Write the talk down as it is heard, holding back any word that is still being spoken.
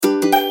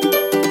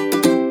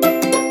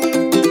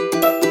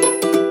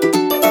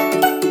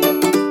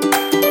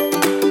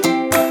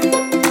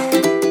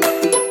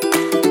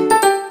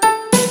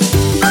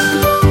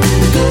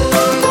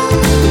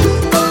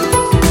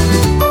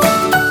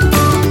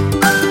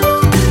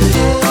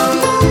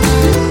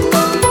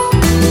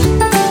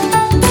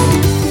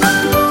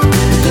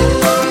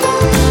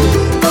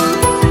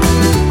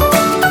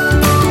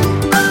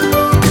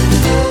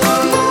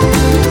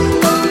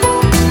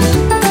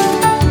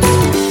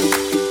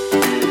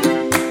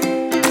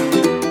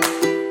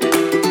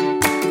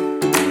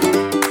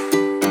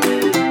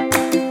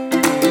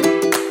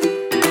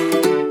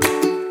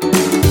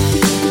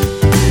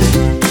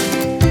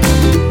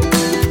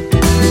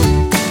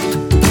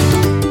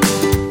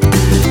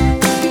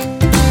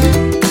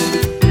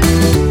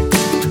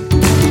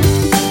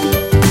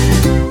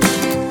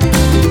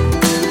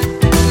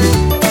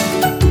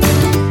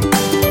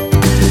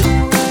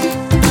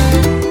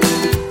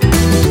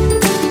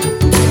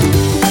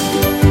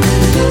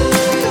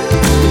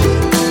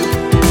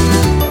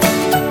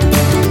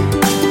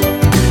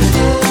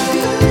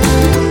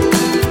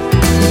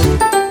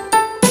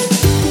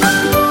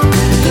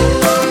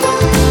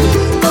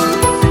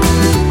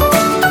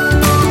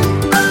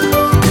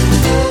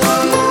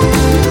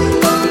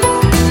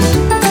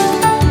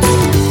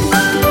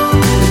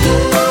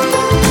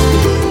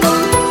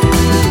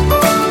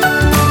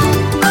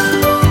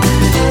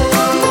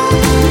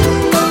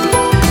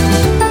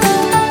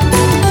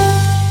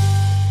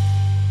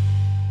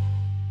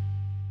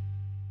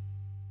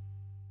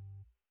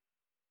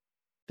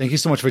Thank you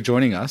so much for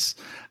joining us.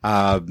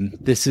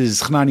 This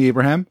is Hanani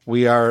Abraham.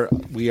 We are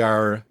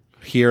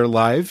here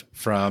live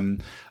from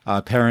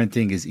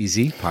Parenting is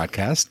Easy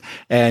podcast.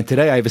 And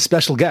today I have a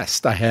special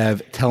guest. I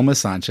have Telma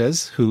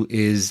Sanchez, who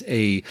is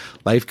a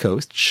life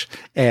coach.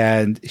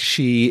 And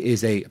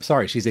she's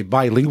a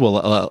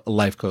bilingual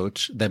life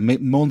coach that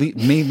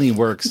mainly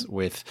works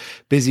with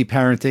busy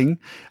parenting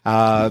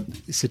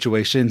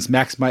situations,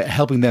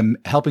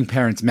 helping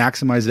parents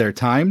maximize their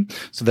time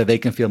so that they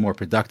can feel more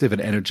productive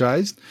and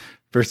energized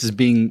versus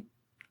being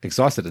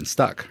exhausted and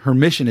stuck. Her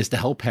mission is to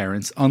help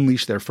parents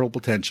unleash their full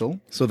potential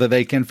so that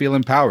they can feel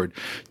empowered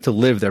to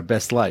live their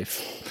best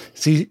life.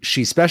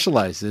 She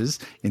specializes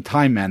in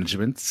time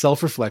management,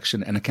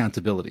 self-reflection, and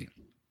accountability.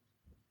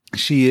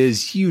 She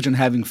is huge on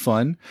having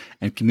fun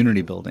and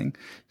community building.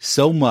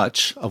 So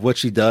much of what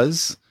she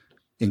does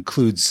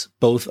includes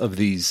both of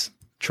these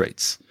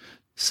traits.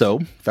 So,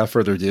 without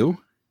further ado,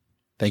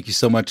 thank you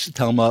so much,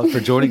 Telma,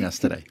 for joining us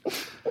today.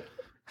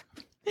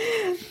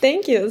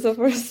 Thank you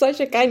for such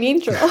a kind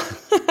intro.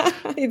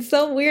 It's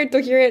so weird to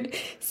hear it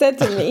said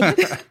to me.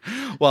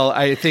 Well,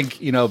 I think,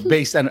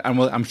 based on,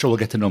 I'm sure we'll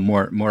get to know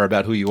more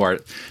about who you are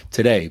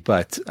today,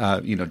 but,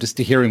 just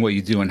to hearing what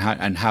you do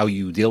and how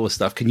you deal with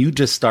stuff, can you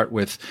just start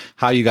with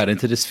how you got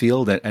into this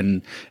field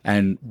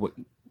and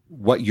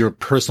what your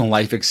personal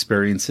life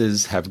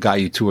experiences have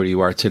got you to where you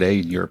are today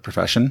in your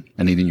profession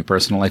and in your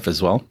personal life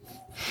as well?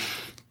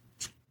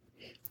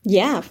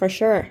 Yeah, for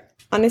sure.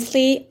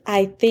 Honestly,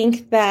 I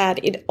think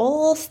that it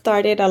all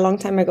started a long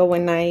time ago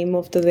when I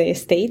moved to the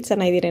States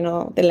and I didn't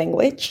know the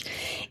language.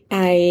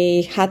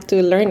 I had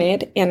to learn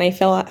it and I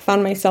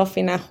found myself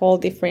in a whole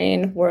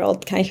different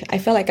world. I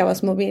felt like I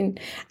was living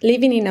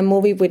in a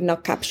movie with no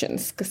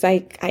captions because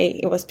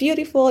it was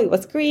beautiful, it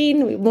was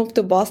green. We moved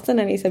to Boston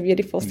and it's a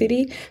beautiful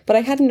city, but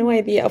I had no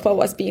idea of what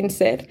was being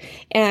said.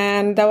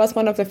 And that was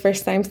one of the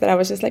first times that I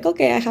was just like,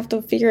 okay, I have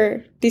to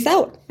figure this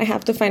out. I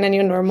have to find a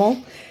new normal.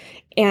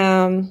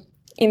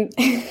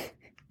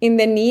 In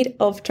the need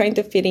of trying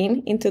to fit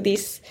into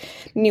this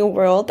new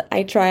world,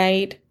 I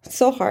tried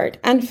so hard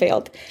and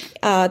failed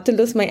to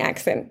lose my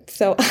accent.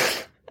 So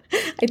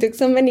I took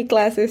so many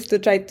classes to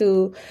try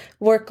to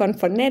work on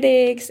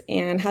phonetics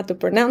and how to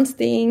pronounce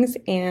things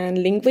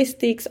and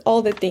linguistics,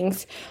 all the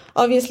things.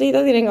 Obviously,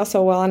 that didn't go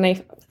so well, and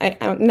I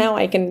now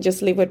I can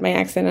just live with my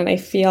accent, and I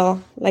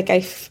feel like I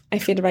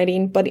fit right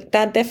in. But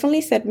that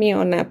definitely set me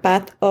on a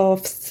path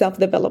of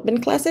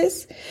self-development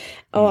classes.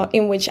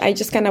 In which I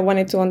just kind of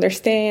wanted to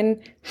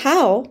understand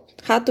how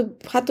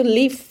to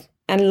live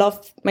and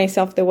love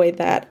myself the way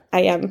that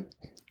I am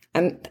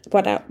and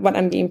what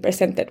I'm being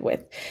presented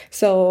with.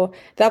 So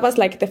that was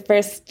like the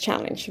first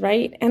challenge,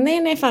 right? And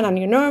then I found a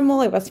new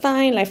normal. It was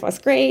fine. Life was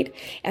great.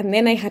 And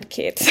then I had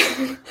kids.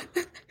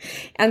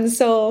 And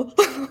so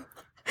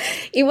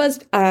it was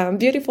a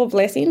beautiful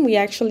blessing. We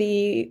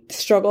actually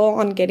struggled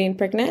on getting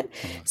pregnant.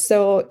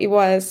 So it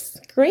was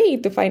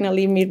great to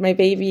finally meet my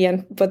baby.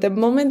 But the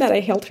moment that I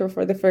held her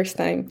for the first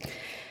time,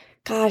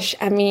 gosh,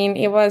 I mean,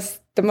 it was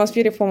the most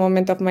beautiful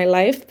moment of my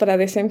life. But at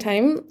the same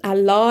time, a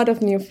lot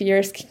of new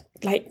fears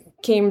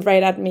came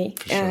right at me.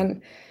 Sure.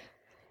 And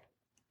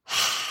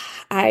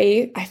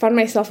I found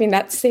myself in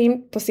that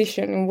same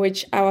position in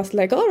which I was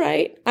like, all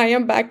right, I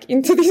am back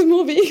into this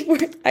movie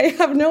where I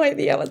have no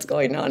idea what's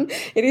going on.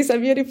 It is a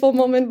beautiful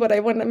moment, but I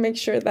want to make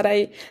sure that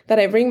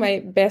I bring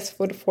my best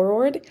foot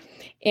forward.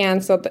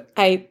 And so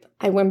I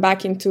went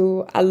back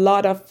into a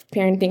lot of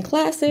parenting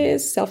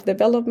classes,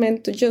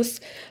 self-development, to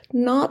just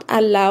not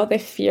allow the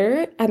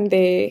fear and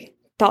the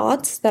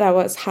thoughts that I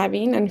was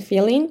having and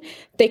feeling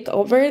take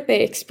over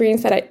the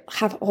experience that I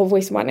have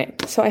always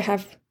wanted. So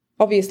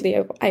obviously,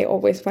 I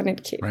always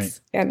wanted kids, right.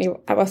 And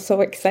I was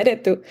so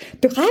excited to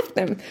have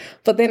them.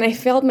 But then I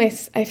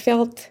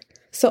felt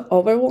so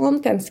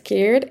overwhelmed and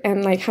scared,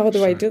 and like, how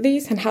do I do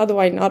this? And how do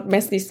I not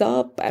mess this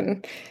up?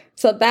 And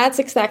so that's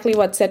exactly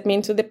what set me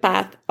into the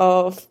path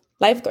of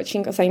life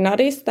coaching, because I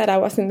noticed that I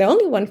wasn't the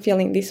only one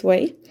feeling this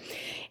way.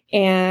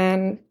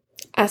 And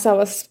as I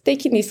was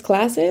taking these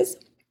classes,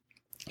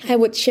 I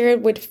would share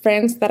it with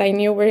friends that I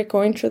knew were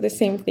going through the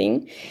same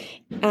thing.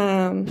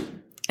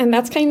 And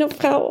that's kind of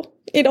how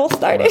it all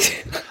started.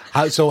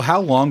 Wow. So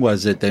how long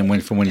was it then when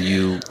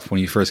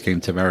you first came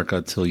to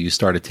America till you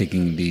started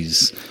taking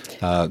these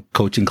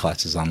coaching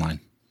classes online?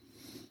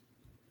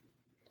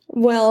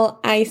 Well,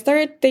 I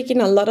started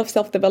taking a lot of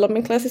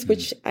self-development classes,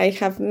 which I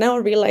have now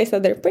realized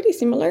that they're pretty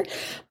similar.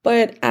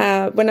 But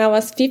when I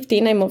was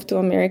 15, I moved to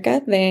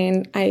America.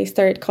 Then I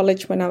started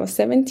college when I was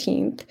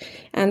 17.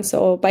 And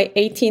so by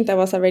 18th, I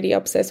was already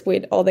obsessed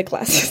with all the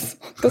classes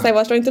because I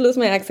was trying to lose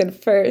my accent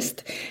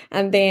first.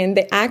 And then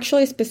the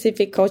actual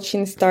specific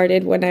coaching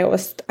started when I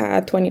was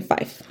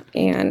 25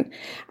 and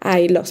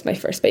I lost my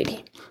first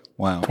baby.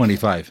 Wow.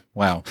 25.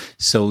 Wow.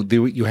 So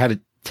you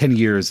had 10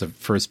 years of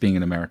first being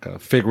in America,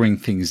 figuring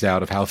things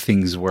out of how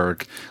things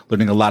work,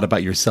 learning a lot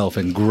about yourself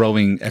and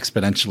growing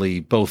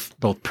exponentially, both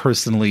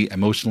personally,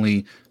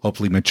 emotionally,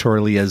 hopefully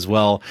maturely as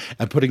well,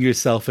 and putting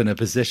yourself in a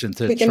position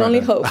to we can only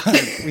hope.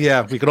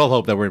 Yeah, we can all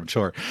hope that we're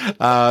mature.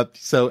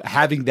 So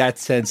having that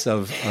sense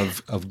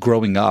of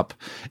growing up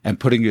and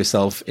putting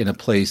yourself in a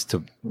place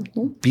to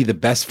be the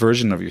best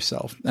version of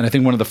yourself. And I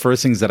think one of the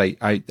first things that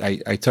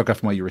I took off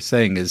from what you were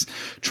saying is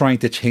trying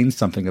to change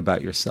something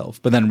about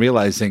yourself, but then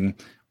realizing,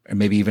 or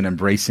maybe even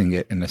embracing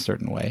it in a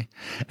certain way.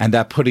 And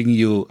that putting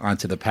you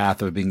onto the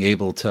path of being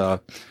able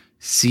to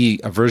see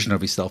a version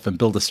of yourself and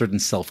build a certain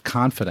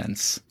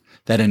self-confidence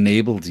that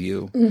enabled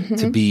you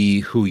to be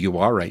who you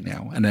are right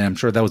now. And I'm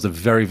sure that was a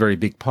very, very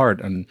big part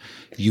on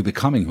you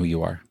becoming who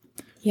you are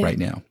right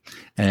now.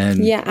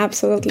 And yeah,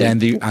 absolutely.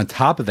 Then on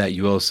top of that,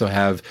 you also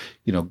have,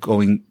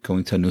 going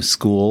to a new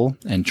school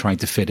and trying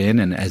to fit in.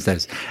 And as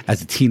a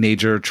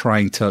teenager,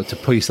 trying to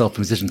put yourself in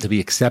a position to be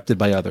accepted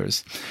by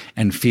others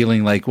and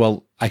feeling like,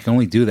 well, I can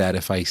only do that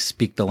if I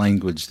speak the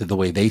language the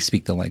way they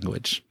speak the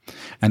language.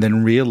 And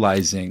then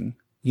realizing,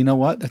 you know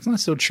what? That's not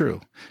so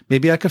true.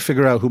 Maybe I could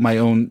figure out who my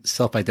own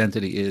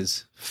self-identity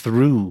is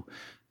through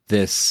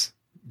this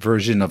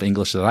version of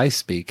English that I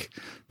speak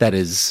that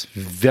is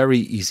very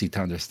easy to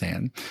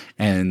understand.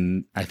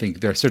 And I think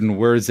there are certain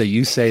words that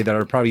you say that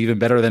are probably even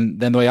better than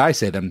the way I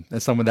say them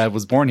as someone that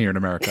was born here in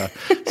America.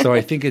 So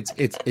I think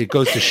it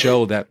goes to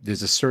show that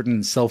there's a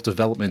certain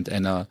self-development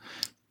and I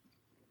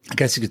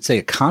guess you could say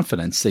a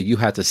confidence that you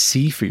had to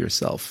see for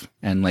yourself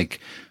and like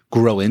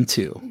grow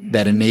into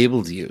that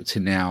enabled you to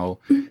now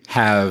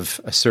have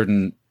a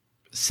certain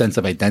sense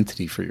of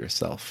identity for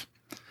yourself.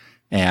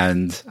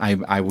 And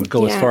I would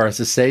go as far as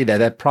to say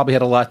that probably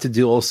had a lot to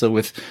do also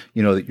with,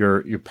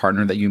 your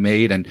partner that you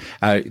made and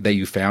that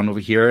you found over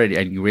here,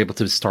 and you were able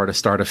to start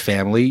a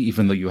family,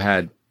 even though you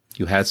had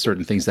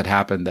certain things that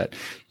happened that,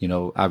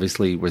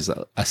 obviously was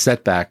a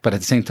setback, but at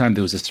the same time,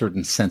 there was a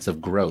certain sense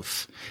of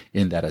growth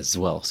in that as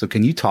well. So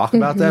can you talk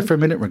about that for a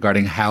minute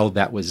regarding how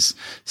that was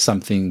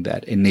something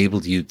that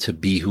enabled you to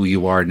be who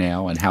you are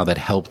now and how that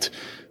helped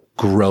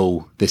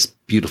grow this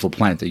beautiful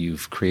plant that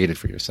you've created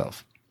for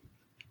yourself?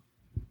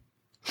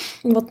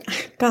 Well,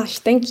 gosh,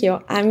 thank you.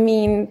 I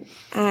mean,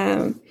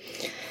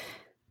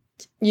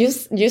 you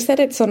said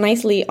it so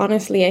nicely.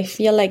 Honestly, I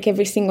feel like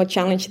every single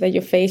challenge that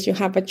you face, you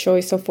have a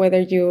choice of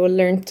whether you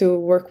learn to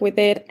work with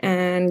it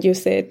and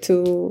use it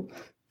to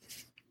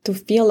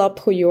fill up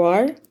who you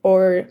are,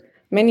 or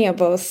many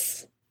of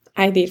us,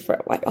 I did for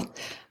a while,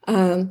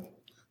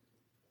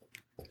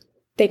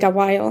 take a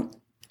while.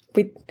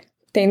 We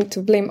tend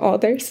to blame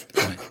others.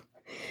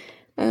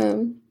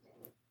 Right.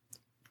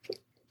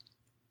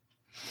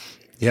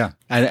 Yeah.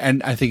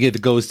 And I think it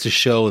goes to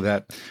show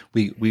that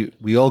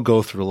we all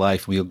go through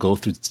life. We all go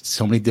through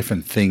so many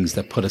different things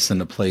that put us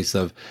in a place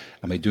of,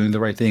 am I doing the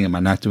right thing? Am I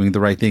not doing the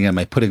right thing? Am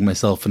I putting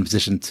myself in a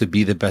position to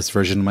be the best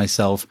version of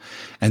myself?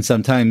 And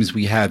sometimes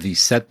we have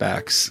these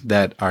setbacks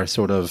that are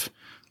sort of,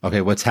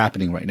 okay, what's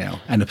happening right now?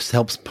 And it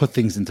helps put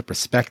things into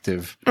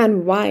perspective.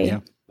 And why? Yeah.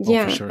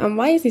 Yeah. For sure. And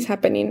why is this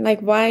happening?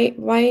 Like, why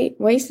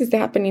is this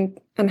happening?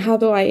 And how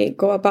do I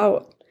go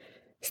about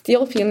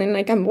still feeling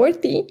like I'm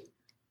worthy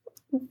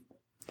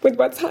with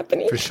what's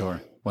happening? For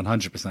sure.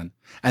 100%.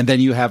 And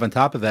then you have on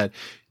top of that,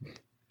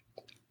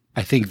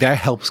 I think that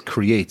helps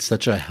create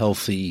such a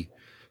healthy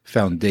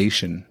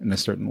foundation in a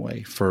certain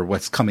way for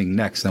what's coming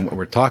next and what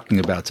we're talking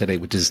about today,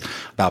 which is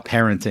about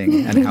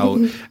parenting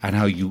and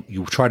how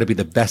you try to be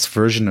the best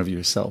version of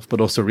yourself,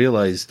 but also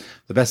realize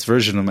the best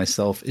version of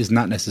myself is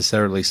not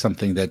necessarily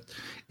something that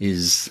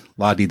is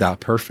la-di-da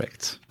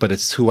perfect, but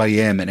it's who I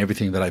am and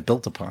everything that I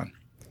built upon.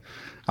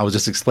 I was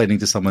just explaining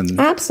to someone.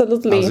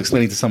 Absolutely. I was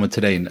explaining to someone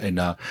today in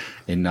a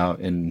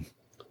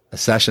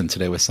session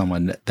today with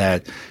someone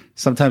that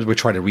sometimes we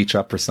try to reach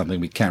up for something,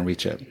 we can't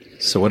reach it.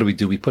 So what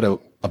do? We put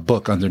a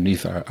book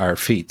underneath our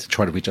feet to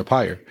try to reach up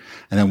higher.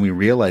 And then we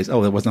realize,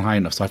 oh, that wasn't high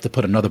enough. So I have to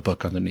put another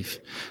book underneath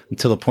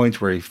until the point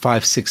where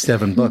 5, 6,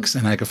 7 books,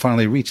 and I can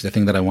finally reach the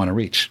thing that I want to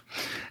reach.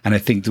 And I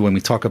think when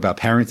we talk about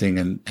parenting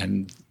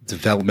and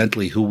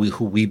developmentally who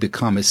we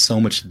become is so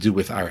much to do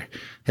with our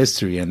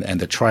history and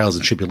the trials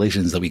and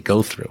tribulations that we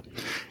go through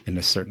in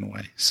a certain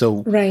way.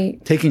 So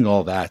right. Taking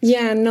all that.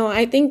 Yeah, no,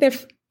 I think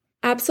that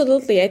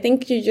absolutely. I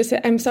think you just,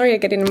 I'm sorry I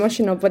get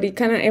emotional, but it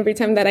kind of, every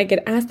time that I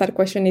get asked that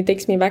question, it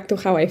takes me back to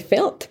how I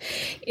felt.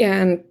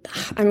 And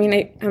I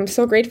mean, I'm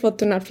so grateful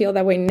to not feel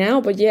that way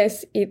now, but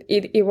yes,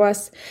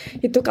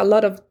 it took a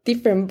lot of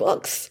different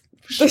books,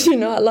 sure.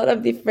 A lot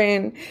of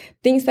different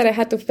things that I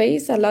had to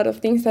face, a lot of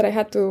things that I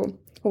had to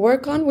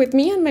work on with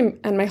me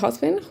and my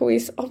husband, who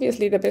is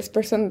obviously the best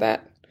person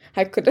that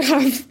I could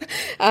have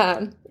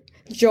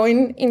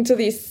joined into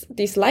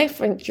this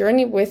life and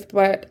journey with.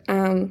 But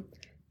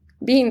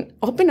being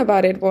open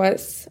about it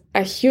was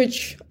a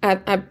huge,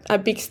 a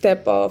big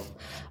step of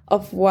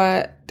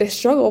what the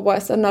struggle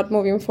was and not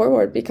moving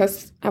forward,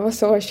 because I was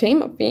so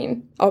ashamed of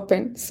being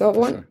open. So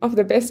one of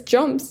the best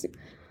jumps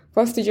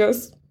was to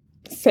just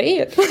say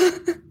it.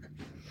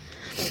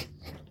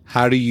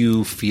 How do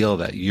you feel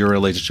that your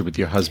relationship with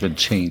your husband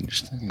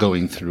changed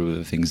going through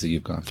the things that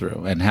you've gone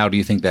through? And how do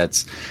you think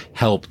that's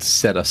helped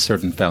set a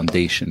certain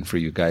foundation for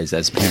you guys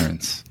as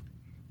parents?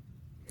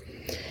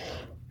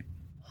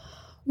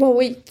 Well,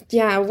 we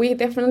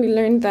definitely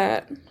learned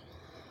that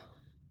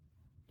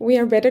we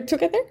are better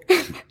together.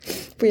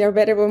 We are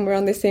better when we're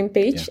on the same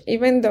page,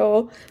 even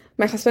though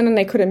my husband and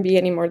I couldn't be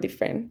any more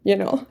different,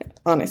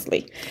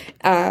 honestly.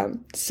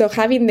 So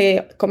having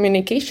the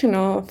communication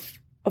of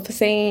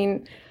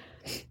saying,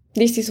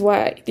 this is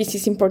why this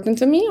is important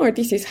to me, or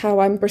this is how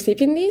I'm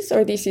perceiving this,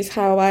 or this is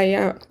how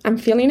I'm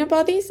feeling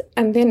about this,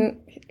 and then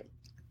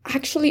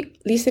actually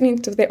listening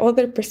to the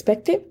other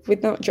perspective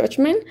without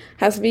judgment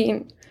has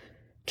been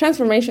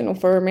transformational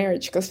for our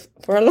marriage, because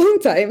for a long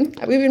time,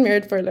 we've been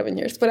married for 11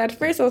 years, but at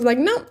first I was like,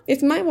 no,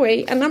 it's my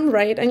way and I'm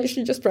right and you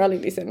should just probably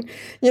listen,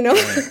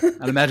 Right.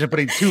 And imagine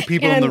putting two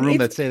people in the room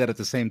that say that at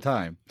the same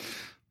time.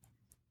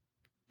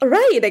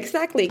 Right,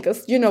 exactly,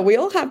 because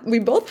we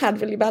both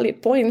had really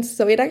valid points,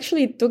 so it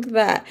actually took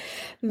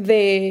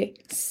the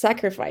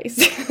sacrifice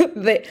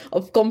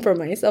of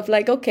compromise of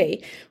like,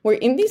 okay, we're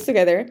in this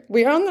together,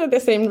 we're under the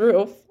same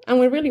roof,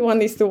 and we really want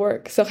this to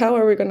work. So how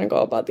are we going to go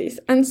about this?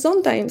 And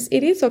sometimes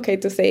it is okay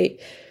to say,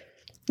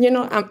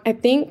 I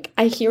think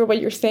I hear what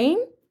you're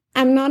saying.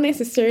 I'm not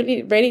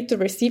necessarily ready to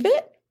receive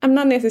it. I'm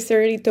not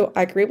necessarily to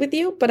agree with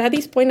you, but at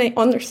this point, I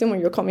understand where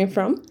you're coming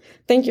from.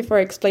 Thank you for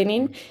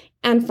explaining.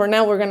 And for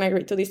now, we're going to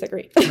agree to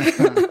disagree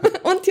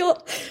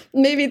until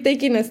maybe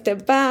taking a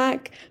step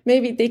back,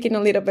 maybe taking a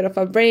little bit of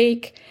a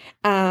break,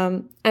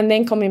 and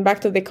then coming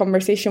back to the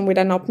conversation with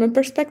an open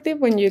perspective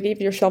when you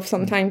give yourself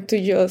some time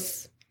to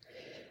just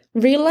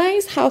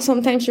realize how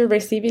sometimes you're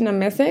receiving a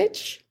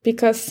message,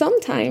 because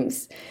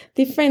sometimes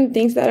different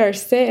things that are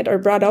said or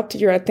brought up to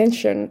your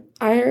attention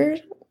are,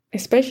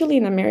 especially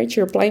in a marriage,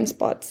 your blind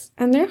spots,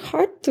 and they're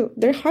hard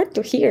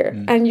to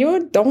hear, and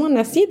you don't want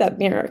to see that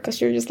mirror because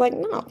you're just like,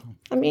 no,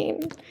 I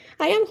mean,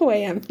 I am who I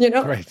am,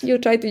 Right. You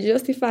try to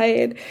justify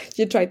it,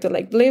 you try to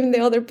like blame the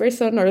other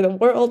person or the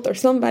world or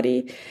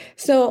somebody.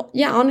 So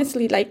yeah,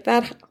 honestly, like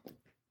that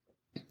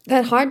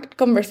hard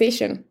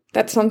conversation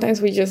that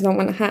sometimes we just don't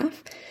want to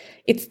have,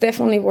 it's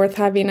definitely worth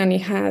having, and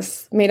it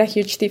has made a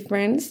huge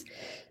difference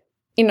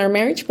in our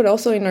marriage, but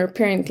also in our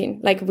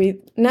parenting. Like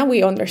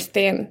we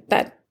understand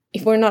that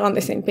if we're not on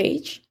the same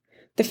page,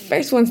 the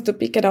first ones to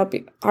pick it up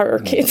are our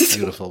kids.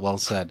 Beautiful. Well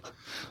said.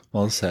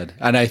 Well said.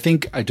 And I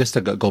think just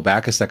to go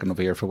back a second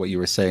over here for what you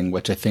were saying,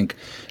 which I think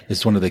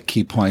is one of the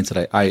key points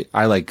that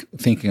I like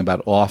thinking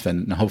about often,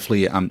 and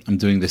hopefully I'm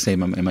doing the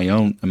same in my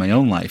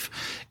own life,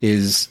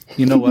 is,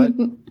 you know what?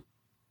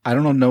 I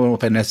don't know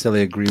if I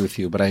necessarily agree with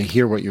you, but I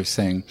hear what you're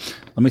saying.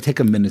 Let me take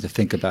a minute to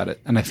think about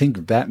it. And I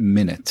think that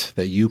minute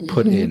that you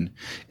put in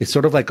is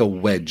sort of like a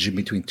wedge in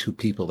between two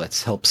people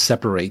that's helped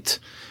separate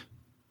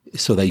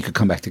so that you could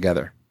come back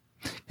together.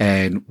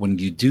 And when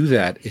you do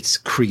that, it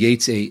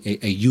creates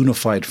a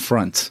unified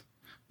front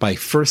by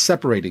first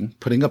separating,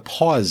 putting a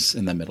pause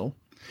in the middle,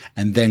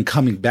 and then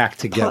coming back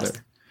together.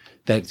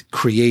 That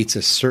creates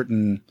a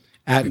certain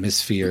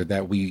atmosphere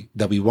that we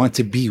want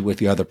to be with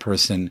the other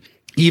person,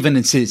 even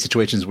in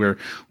situations where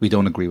we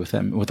don't agree with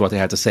them, with what they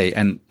have to say.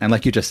 And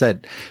like you just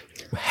said,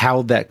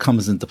 how that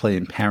comes into play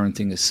in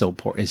parenting is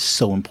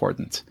so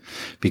important,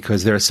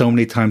 because there are so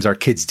many times our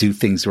kids do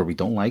things where we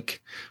don't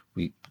like,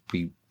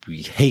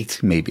 we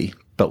hate maybe,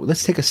 but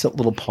let's take a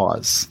little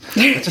pause.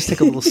 Let's just take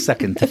a little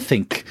second to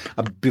think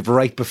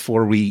right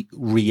before we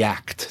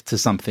react to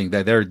something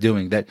that they're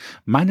doing that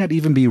might not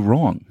even be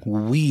wrong.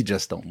 We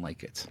just don't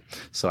like it.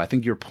 So I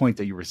think your point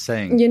that you were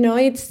saying,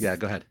 yeah,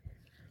 go ahead.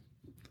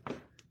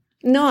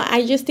 No,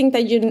 I just think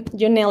that you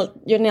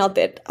nailed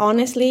it.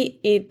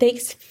 Honestly, it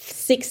takes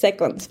 6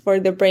 seconds for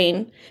the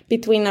brain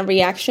between a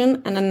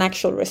reaction and an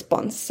actual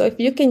response. So if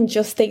you can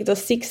just take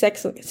those 6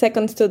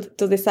 seconds to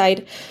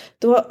decide,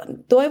 do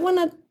I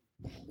want to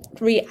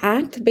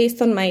react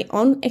based on my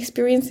own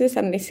experiences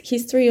and this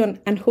history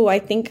and who I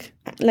think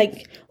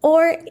like,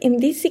 or in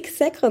these 6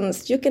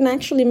 seconds, you can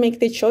actually make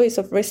the choice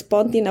of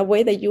responding in a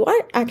way that you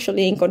are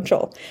actually in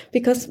control.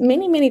 Because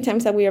many, many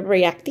times that we are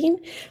reacting,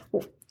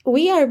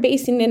 we are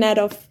basing it out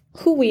of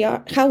who we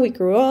are, how we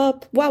grew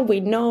up, what we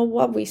know,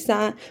 what we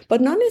saw,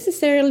 but not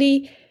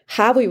necessarily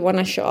how we want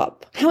to show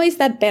up. How is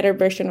that better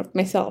version of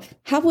myself?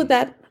 How would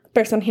that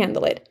person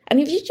handle it? And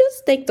if you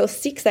just take those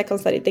 6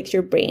 seconds that it takes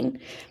your brain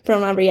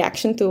from a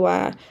reaction to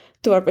a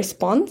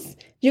response,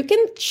 you can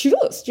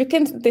choose. You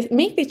can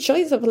make the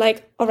choice of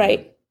like, all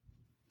right,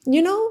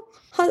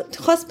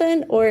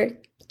 husband or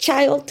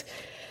child,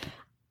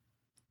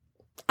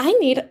 I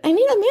need a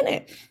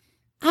minute.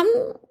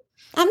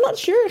 I'm not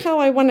sure how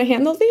I want to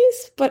handle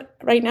this, but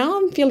right now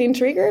I'm feeling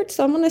triggered,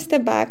 so I'm going to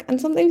step back, and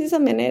sometimes it's a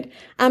minute.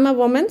 I'm a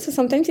woman, so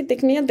sometimes it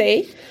takes me a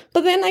day,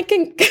 but then I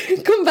can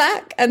come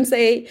back and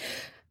say,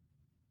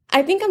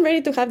 I think I'm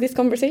ready to have this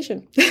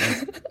conversation.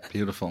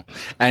 Beautiful.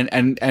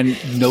 And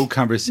no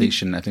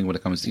conversation, I think, when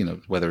it comes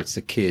to, whether it's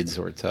to kids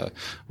or to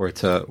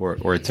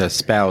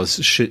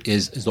spouse,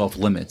 is off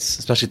limits,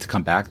 especially to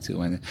come back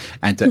to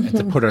and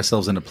to put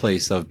ourselves in a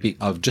place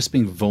of just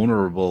being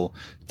vulnerable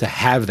to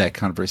have that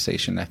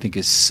conversation. I think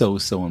is so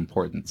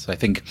important. So I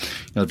think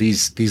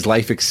these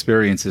life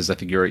experiences, I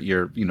think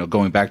you're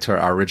going back to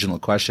our original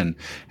question,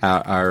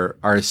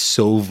 are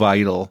so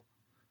vital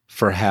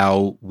for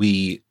how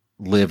we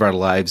live our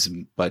lives,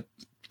 but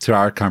to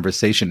our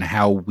conversation,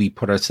 how we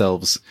put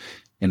ourselves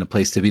in a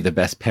place to be the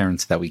best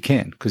parents that we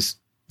can. Because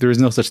there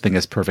is no such thing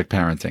as perfect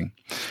parenting.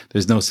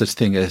 There's no such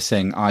thing as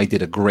saying, I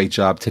did a great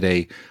job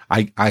today.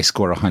 I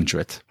score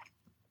 100.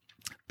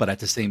 But at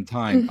the same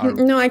time...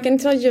 No, I can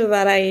tell you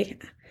that I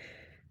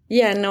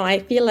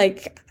feel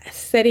like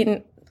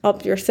setting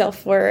up yourself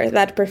for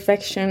that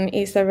perfection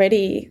is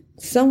already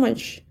so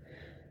much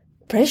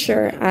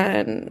pressure.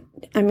 And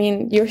I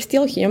mean, you're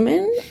still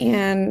human,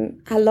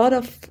 and a lot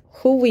of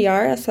who we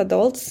are as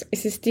adults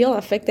is still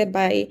affected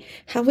by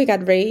how we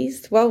got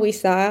raised, what we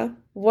saw,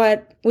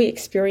 what we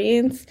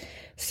experienced.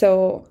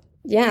 So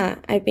yeah,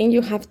 I think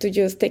you have to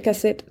just take a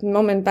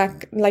moment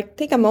back, like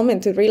take a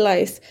moment to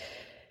realize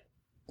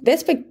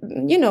this,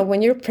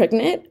 when you're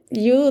pregnant,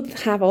 you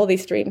have all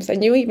these dreams,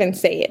 and you even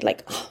say it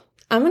like, oh,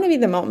 I'm going to be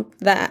the mom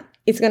that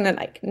it's going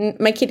to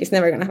my kid is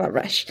never going to have a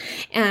rash.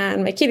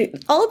 And my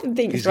kid, all the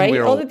things, right?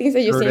 All the things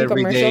that you see in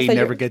commercials. Day,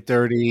 never get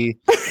dirty.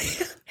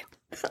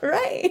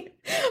 Right.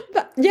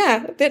 But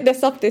yeah, the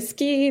softest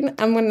skin.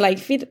 I'm going to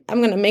feed, I'm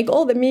going to make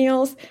all the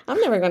meals. I'm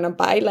never going to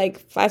buy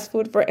fast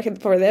food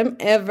for them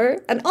ever.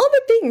 And all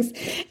the things.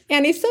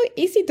 And it's so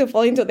easy to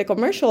fall into the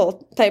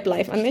commercial type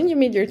life. And then you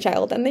meet your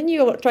child, and then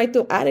you try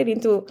to add it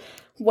into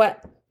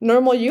what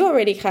normal you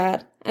already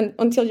had, and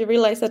until you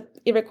realize that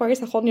it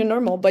requires a whole new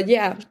normal. But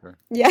yeah,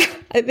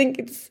 I think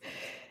it's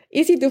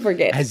easy to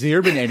forget. Has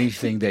there been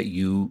anything that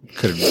you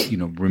could,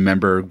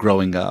 remember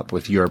growing up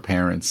with your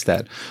parents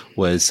that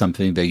was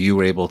something that you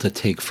were able to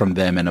take from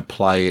them and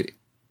apply it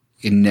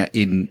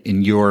in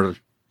your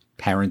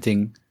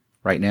parenting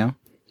right now?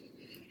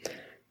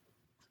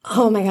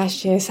 Oh my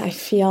gosh, yes. I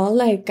feel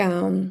like,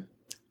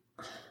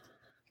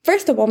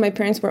 first of all, my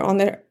parents were on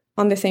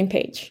the same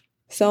page.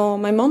 So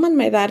my mom and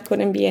my dad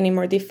couldn't be any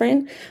more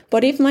different.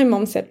 But if my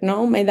mom said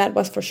no, my dad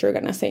was for sure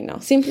going to say no,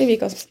 simply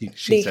because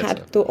they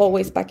had to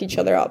always back each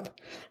other up.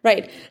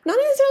 Right. Not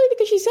necessarily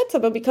because she said so,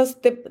 but because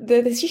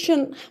the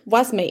decision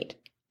was made.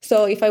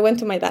 So if I went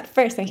to my dad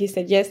first and he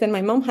said yes, then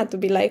my mom had to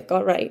be like,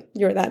 all right,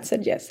 your dad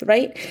said yes,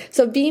 right?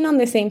 So being on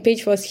the same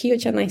page was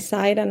huge on my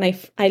side. And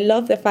I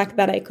love the fact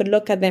that I could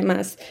look at them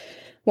as,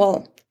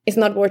 well, it's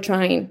not worth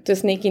trying to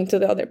sneak into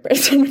the other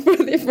person for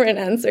a different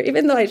answer,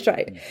 even though I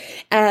tried.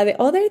 The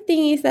other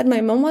thing is that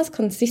my mom was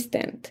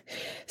consistent.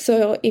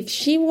 So if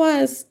she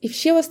was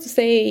to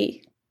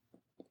say,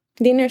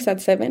 dinner's at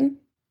 7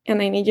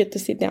 and I need you to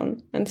sit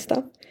down and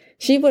stuff,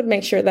 she would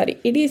make sure that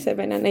it is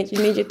 7 and I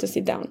need you to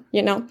sit down,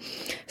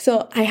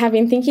 So I have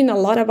been thinking a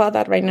lot about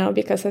that right now,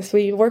 because as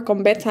we work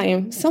on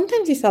bedtime,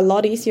 sometimes it's a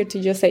lot easier to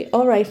just say,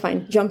 all right,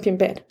 fine, jump in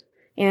bed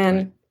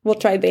and we'll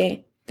try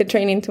the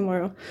training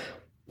tomorrow.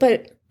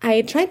 But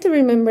I tried to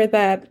remember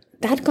that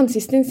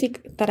consistency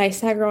that I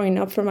saw growing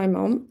up from my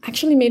mom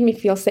actually made me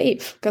feel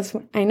safe, because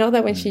I know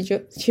that when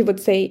she would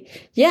say,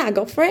 yeah,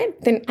 go for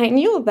it, then I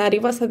knew that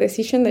it was a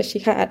decision that she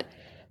had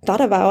thought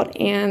about.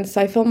 And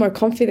so I felt more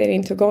confident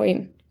into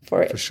going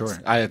for it. For sure.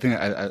 I think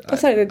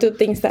those are the two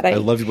things that I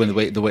love when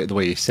the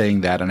way you're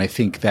saying that. And I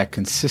think that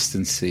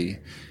consistency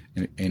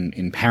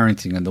in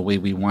parenting and the way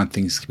we want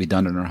things to be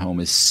done in our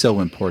home is so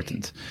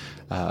important.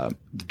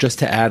 Just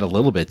to add a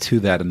little bit to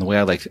that, and the way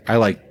I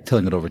like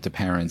telling it over to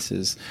parents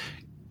is,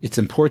 it's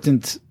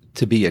important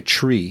to be a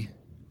tree,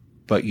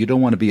 but you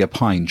don't want to be a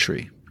pine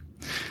tree,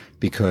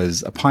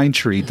 because a pine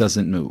tree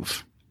doesn't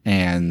move.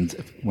 And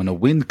when a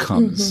wind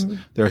comes,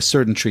 there are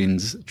certain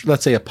trees,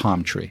 let's say a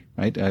palm tree,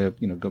 right?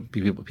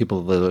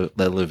 People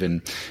that live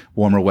in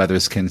warmer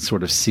weathers can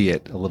sort of see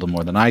it a little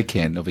more than I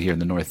can over here in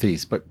the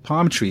Northeast, but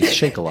palm trees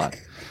shake a lot.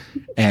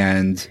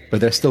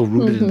 But they're still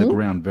rooted in the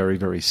ground very,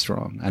 very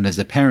strong. And as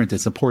a parent,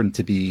 it's important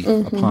to be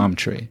a palm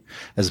tree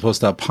as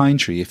opposed to a pine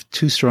tree. If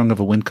too strong of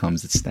a wind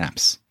comes, it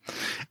snaps.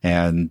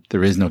 And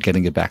there is no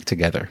getting it back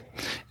together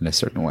in a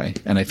certain way.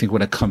 And I think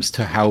when it comes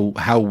to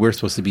how we're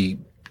supposed to be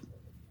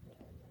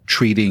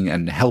treating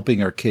and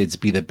helping our kids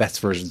be the best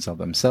versions of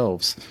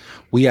themselves,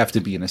 we have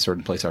to be in a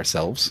certain place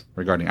ourselves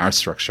regarding our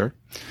structure.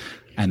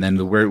 And then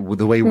the way we're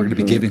going to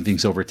be giving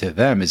things over to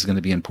them is going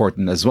to be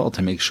important as well,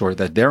 to make sure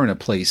that they're in a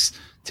place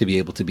to be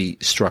able to be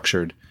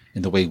structured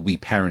in the way we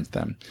parent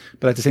them.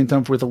 But at the same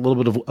time, with a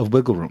little bit of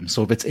wiggle room.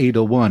 So if it's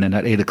 8:01 and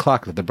at 8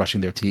 o'clock that they're brushing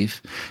their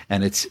teeth,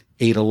 and it's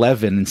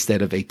 8:11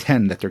 instead of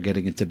 8:10 that they're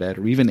getting into bed,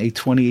 or even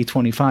 8:20,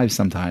 8:25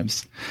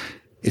 sometimes,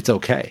 it's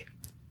okay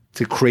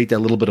to create that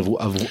little bit of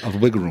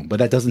wiggle room. But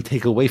that doesn't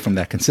take away from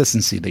that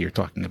consistency that you're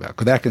talking about,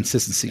 because that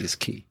consistency is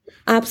key.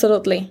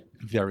 Absolutely.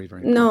 Very,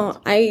 very important. No,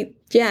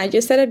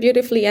 you said it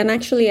beautifully. And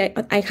actually,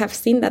 I have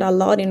seen that a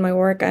lot in my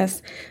work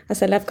as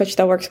a life coach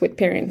that works with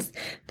parents,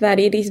 that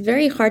it is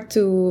very hard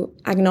to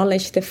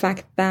acknowledge the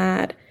fact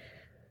that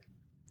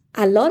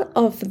a lot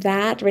of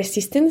that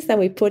resistance that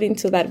we put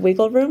into that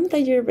wiggle room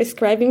that you're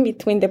describing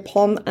between the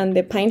palm and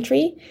the pine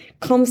tree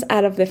comes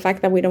out of the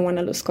fact that we don't want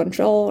to lose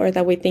control, or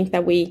that we think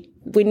that we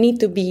need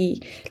to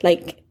be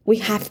like, we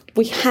have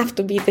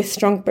to be the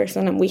strong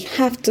person, and we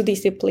have to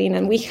discipline,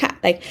 and we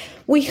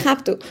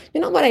have to,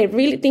 you know what I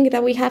really think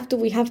that we have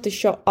to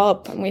show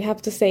up, and we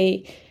have to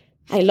say,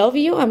 I love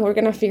you, and we're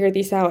going to figure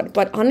this out.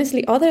 But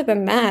honestly, other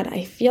than that,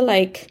 I feel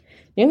like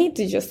you need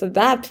to just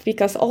adapt,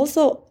 because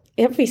also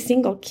every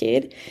single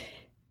kid,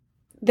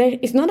 there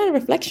is not a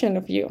reflection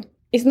of you.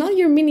 It's not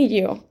your mini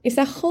you. It's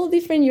a whole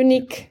different,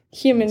 unique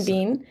human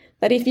being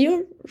that if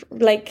you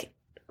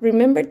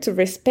remember to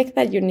respect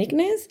that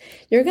uniqueness,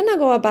 you're going to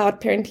go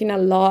about parenting a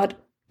lot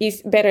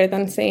is better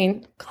than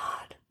saying,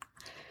 God,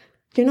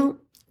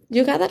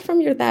 you got that from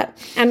your dad.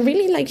 And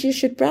really, you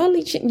should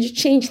probably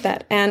change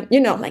that. And,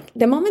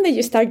 the moment that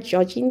you start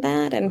judging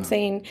that and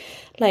saying,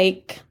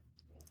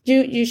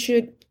 you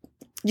should,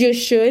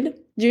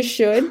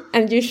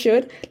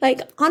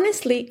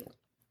 honestly,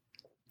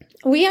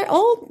 we are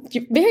all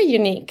very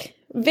unique,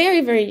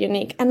 very, very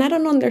unique. And I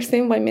don't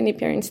understand why many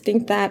parents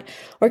think that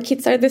our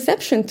kids are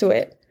deception to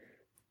it.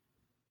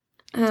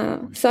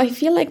 So I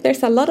feel like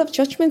there's a lot of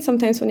judgment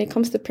sometimes when it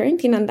comes to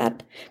parenting, and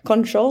that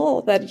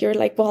control that you're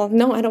like, well,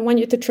 no, I don't want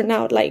you to turn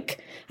out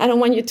I don't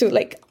want you to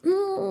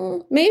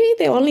maybe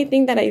the only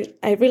thing that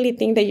I really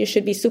think that you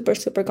should be super,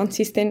 super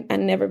consistent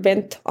and never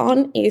bent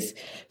on is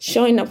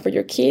showing up for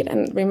your kid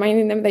and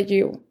reminding them that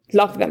you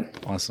love them.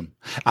 Awesome.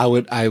 I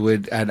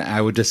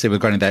would just say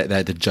regarding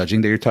that the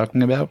judging that you're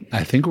talking about,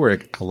 I think where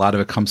a lot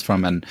of it comes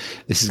from, and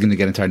this is going to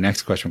get into our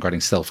next question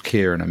regarding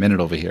self-care in a minute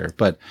over here,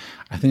 but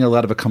I think a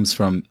lot of it comes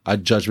from a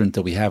judgment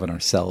that we have on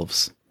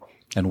ourselves.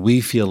 And we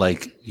feel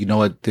like, you know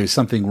what, there's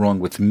something wrong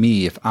with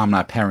me if I'm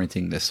not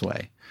parenting this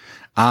way.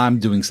 I'm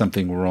doing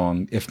something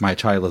wrong if my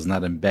child is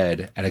not in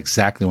bed at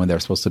exactly when they're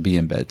supposed to be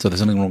in bed. So there's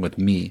something wrong with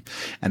me.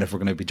 And if we're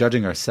going to be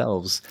judging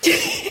ourselves,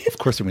 of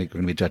course we're going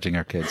to be judging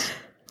our kids.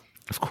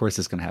 Of course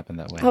it's going to happen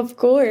that way. Of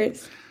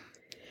course.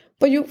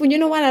 But you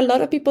know what? A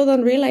lot of people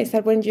don't realize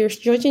that when you're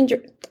judging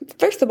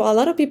first of all, a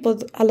lot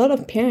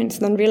of parents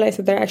don't realize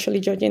that they're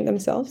actually judging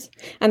themselves,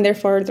 and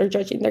therefore they're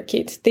judging their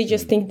kids. They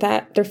just think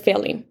that they're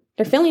failing.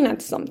 They're failing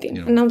at something.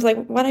 Yeah. And I was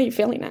like, what are you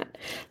failing at?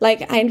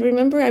 I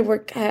remember I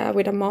worked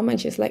with a mom, and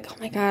she's like, oh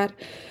my God.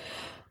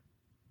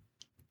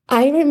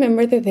 I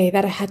remember the day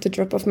that I had to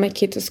drop off my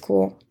kid to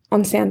school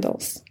on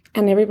sandals,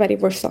 and everybody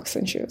wore socks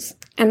and shoes.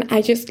 And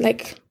I just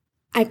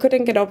I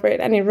couldn't get over it,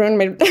 and it ruined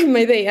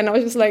my day. And I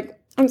was just like,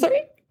 I'm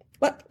sorry?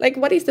 What?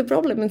 What is the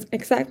problem?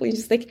 Exactly.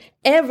 Just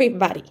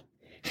everybody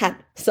had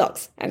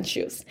socks and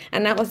shoes.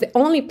 And I was the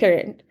only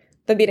parent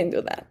that didn't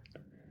do that. I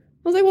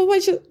was like,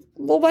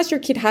 well, was your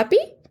kid happy?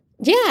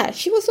 Yeah,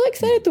 she was so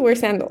excited to wear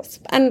sandals.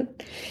 And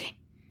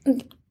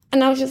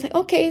I was just like,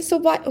 okay, so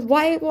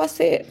why was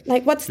it?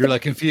 What's You're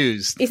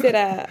confused. Is it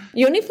a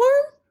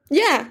uniform?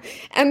 Yeah.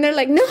 And they're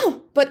like,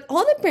 no, but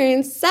all the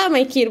parents saw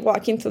my kid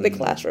walk into the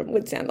classroom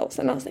with sandals.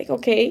 And I was like,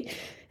 okay.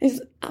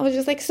 I was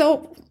just like,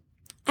 so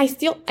I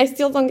still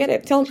don't get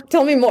it.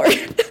 Tell me more.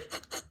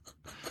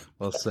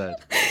 Well said.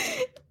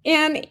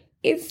 And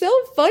it's so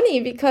funny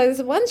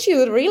because once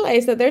you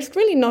realize that there's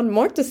really not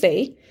more to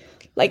say,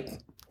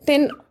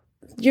 then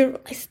you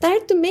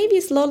start to maybe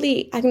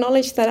slowly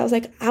acknowledge that I was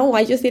like, oh,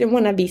 I just didn't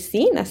want to be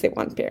seen as a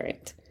one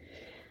parent.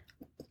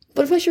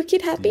 But was your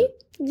kid happy?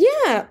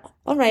 Yeah.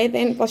 All right,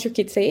 then was your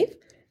kid safe?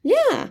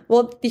 Yeah.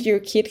 Well, did your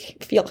kid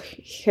feel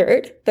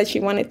heard that she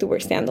wanted to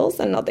wear sandals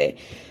and not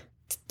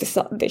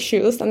the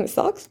shoes and the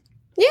socks?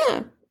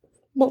 Yeah.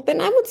 Well, then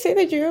I would say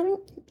that you're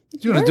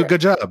doing a good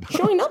job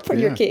showing up for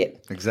your kid.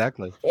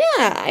 Exactly.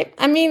 Yeah.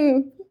 I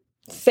mean,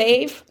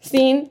 safe,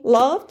 seen,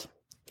 loved,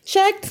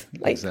 checked.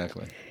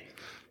 Exactly.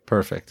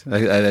 Perfect.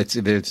 I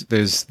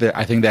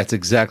think that's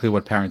exactly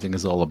what parenting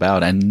is all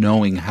about, and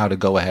knowing how to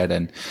go ahead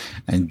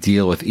and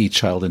deal with each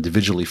child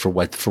individually for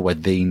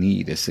what they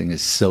need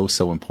is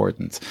so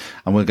important.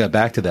 And we'll get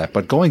back to that.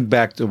 But going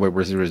back to what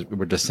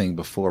we're just saying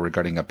before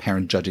regarding a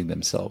parent judging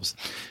themselves,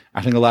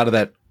 I think a lot of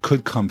that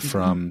could come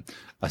from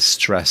a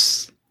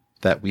stress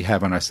that we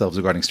have on ourselves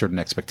regarding certain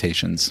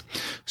expectations.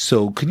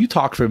 So can you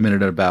talk for a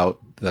minute about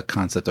the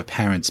concept of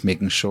parents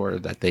making sure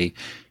that they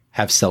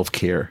have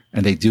self-care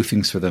and they do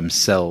things for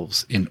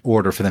themselves in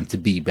order for them to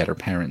be better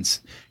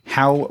parents?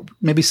 How,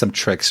 maybe some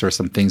tricks or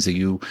some things that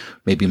you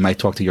maybe might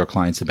talk to your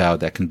clients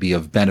about that can be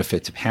of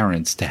benefit to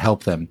parents to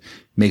help them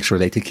make sure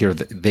they take care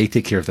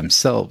of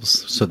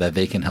themselves so that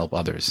they can help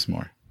others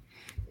more.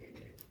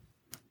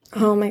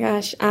 Oh my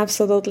gosh,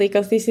 absolutely.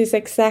 Because this is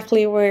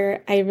exactly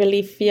where I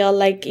really feel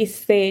like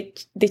it's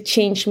the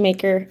change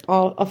maker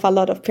of a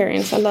lot of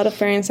parents. A lot of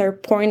parents are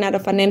pouring out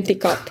of an empty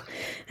cup,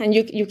 and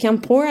you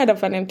can't pour out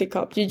of an empty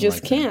cup. You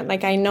just can't.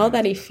 I know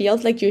that it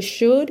feels like you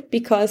should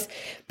because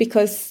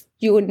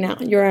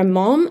you're a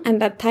mom, and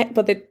but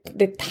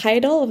the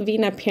title of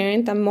being a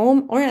parent, a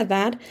mom or a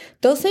dad,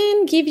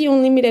 doesn't give you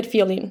unlimited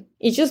feeling.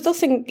 It just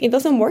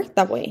doesn't work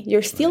that way.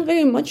 You're still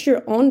very much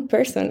your own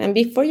person. And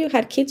before you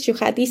had kids, you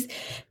had these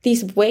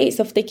ways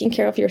of taking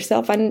care of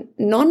yourself, and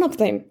none of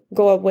them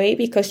go away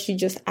because you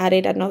just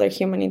added another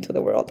human into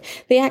the world.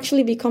 They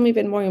actually become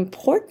even more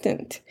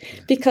important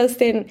because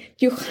then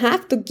you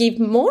have to give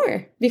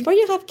more. Before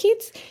you have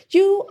kids,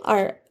 you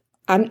are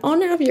an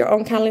owner of your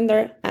own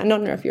calendar, an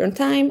owner of your own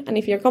time, and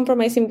if you're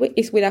compromising with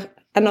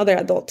another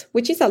adult,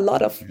 which is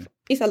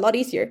it's a lot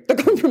easier to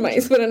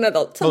compromise with an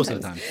adult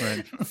sometimes. Most of the time,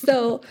 right?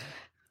 So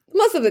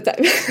most of the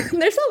time,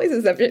 there's always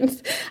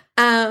exceptions.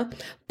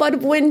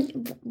 But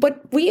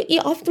we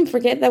often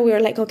forget that we are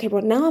like, okay,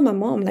 but now I'm a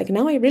mom. Like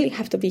now I really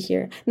have to be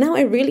here. Now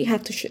I really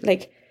have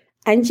to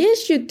and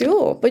yes, you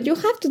do, but you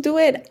have to do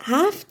it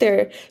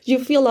after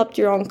you fill up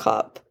your own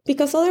cup.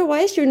 Because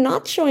otherwise, you're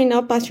not showing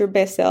up as your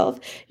best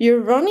self.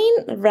 You're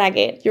running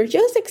ragged. You're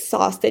just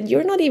exhausted.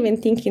 You're not even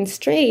thinking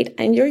straight.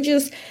 And you're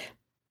just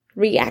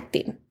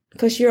reacting.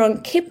 Because you're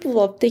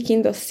incapable of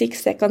taking those 6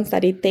 seconds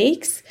that it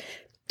takes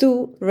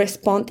to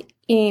respond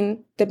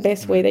in the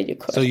best way that you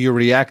could. So you're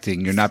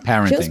reacting. You're not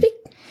parenting.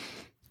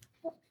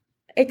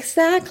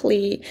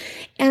 Exactly.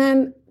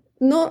 And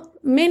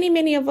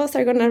many of us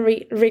are going to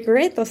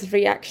regret those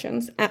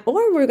reactions,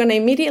 or we're going to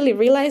immediately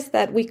realize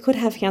that we could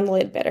have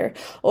handled it better,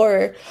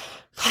 or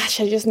gosh,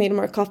 I just need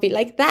more coffee.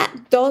 Like that,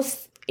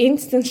 those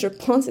instant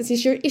responses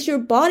is your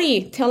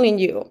body telling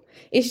you,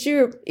 is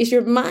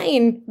your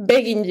mind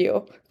begging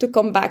you to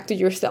come back to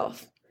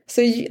yourself.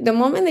 So the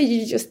moment that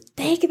you just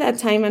take that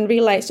time and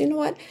realize, you know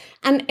what,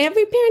 and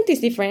every parent is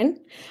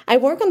different. I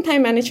work on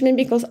time management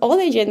because all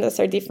agendas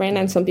are different,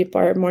 and some people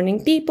are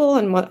morning people,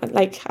 and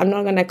I'm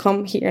not going to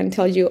come here and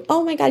tell you,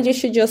 oh my God, you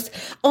should just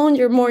own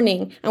your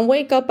morning and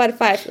wake up at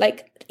 5.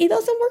 Like, it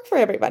doesn't work for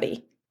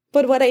everybody.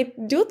 But what I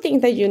do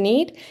think that you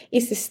need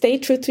is to stay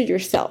true to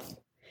yourself.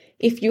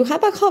 If you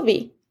have a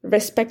hobby,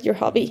 respect your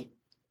hobby.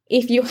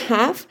 If you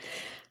have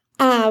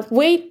a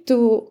way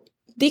to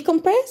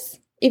decompress,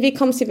 it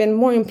becomes even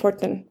more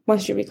important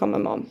once you become a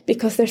mom,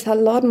 because there's a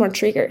lot more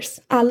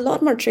triggers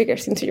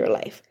into your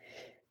life.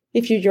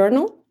 If you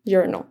journal,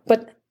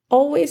 but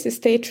always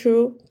stay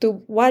true to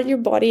what your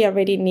body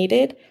already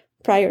needed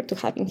prior to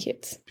having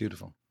kids.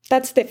 Beautiful.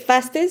 That's the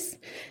fastest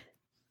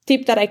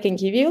tip that I can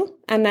give you.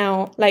 And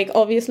now,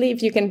 obviously,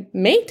 if you can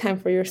make time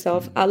for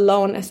yourself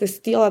alone as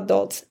still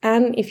adults,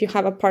 and if you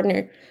have a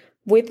partner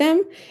with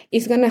them,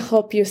 it's going to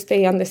help you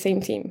stay on the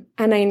same team.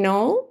 And I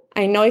know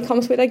it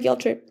comes with a guilt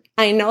trip.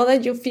 I know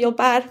that you feel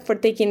bad for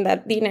taking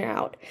that dinner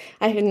out.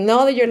 I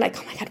know that you're like,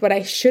 oh my God, but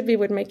I should be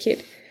with my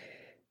kid.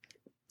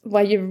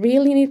 What you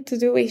really need to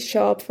do is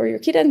show up for your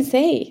kid and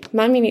say,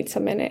 Mommy needs a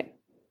minute.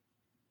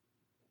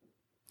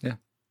 Yeah,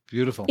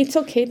 beautiful. It's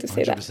okay to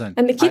say 100%. that.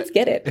 And the kids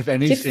get it. If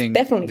anything,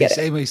 definitely get the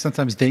same way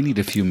sometimes they need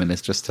a few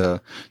minutes just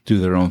to do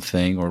their own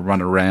thing or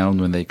run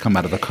around when they come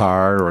out of the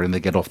car or when they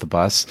get off the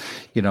bus.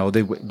 You know,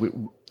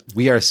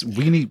 we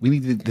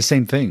need the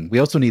same thing. We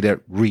also need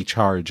to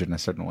recharge in a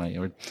certain way.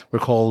 We're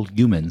called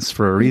humans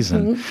for a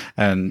reason.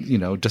 Mm-hmm.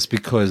 And, just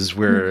because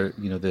we're,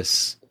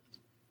 this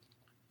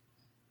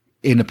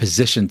in a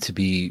position to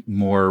be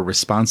more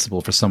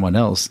responsible for someone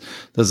else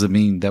doesn't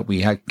mean that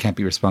we can't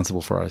be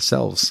responsible for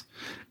ourselves.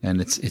 And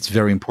it's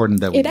very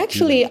important that it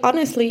actually,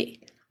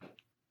 honestly,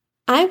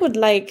 I would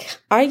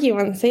argue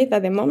and say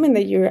that the moment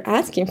that you're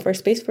asking for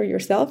space for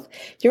yourself,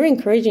 you're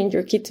encouraging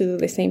your kid to do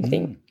the same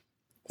thing.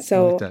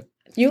 So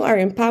you are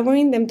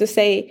empowering them to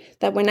say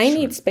that when I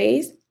need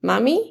space,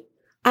 Mommy,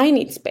 I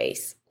need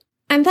space.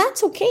 And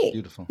that's okay.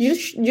 Beautiful.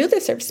 You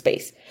deserve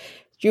space.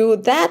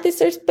 Dad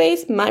deserves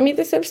space, Mommy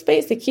deserves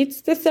space, the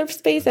kids deserve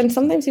space, and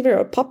sometimes even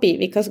a puppy,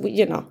 because we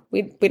don't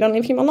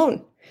leave him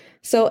alone.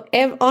 So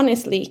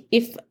honestly,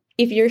 if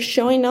you're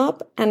showing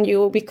up and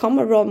you become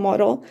a role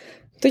model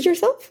to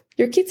yourself,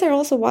 your kids are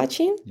also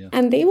watching,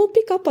 and they will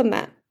pick up on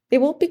that. They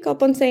will pick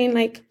up on saying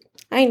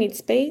I need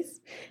space,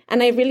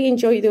 and I really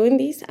enjoy doing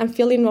this. I'm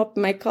filling up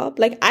my cup.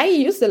 I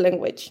use the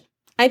language.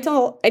 I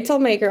tell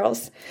my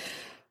girls,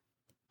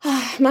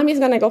 Mommy's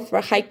going to go for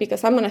a hike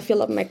because I'm going to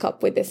fill up my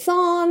cup with the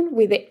sun,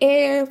 with the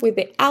air, with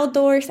the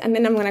outdoors, and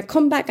then I'm going to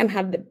come back and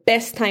have the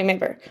best time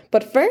ever.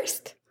 But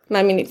first,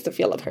 Mommy needs to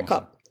fill up her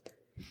cup.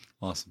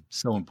 Awesome.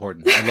 So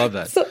important. I love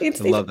that.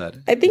 I love that.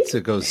 I think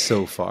it goes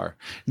so far.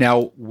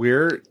 Now,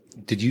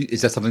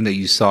 is that something that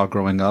you saw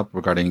growing up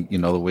regarding,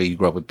 the way you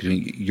grew up with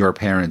between your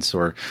parents,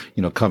 or,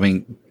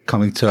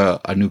 coming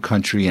to a new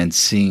country and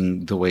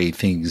seeing the way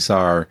things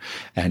are,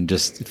 and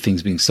just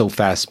things being so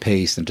fast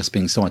paced and just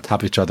being so on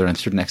top of each other and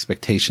certain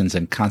expectations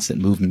and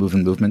constant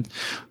movement.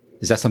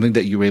 Is that something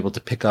that you were able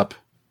to pick up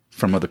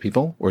from other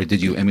people, or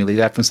did you emulate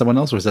that from someone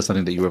else, or is that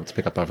something that you were able to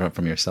pick up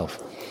from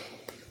yourself?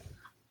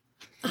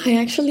 I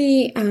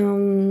actually,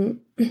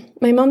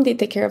 my mom did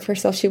take care of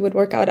herself. She would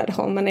work out at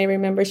home, and I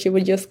remember she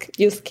would just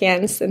use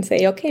cans and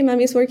say, okay,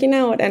 Mommy's working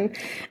out. And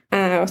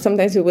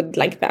sometimes we would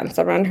dance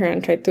around her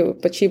and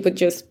but she would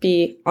just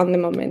be on the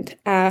moment.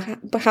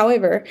 But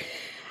however,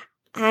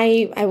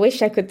 I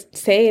wish I could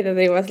say that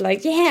it was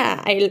like,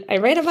 yeah, I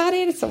read about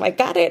it, so I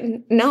got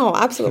it. No,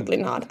 absolutely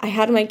not. I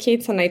had my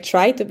kids and I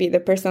tried to be the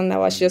person that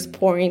was just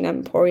pouring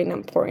and pouring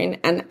and pouring.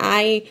 And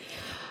I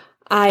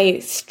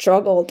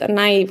struggled and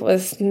I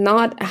was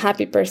not a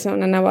happy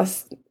person, and I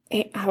was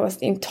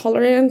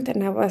intolerant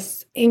and I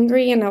was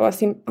angry and I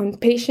was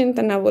impatient,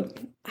 and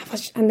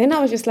then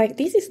I was just like,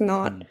 this is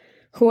not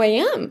who I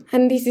am.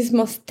 And this is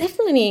most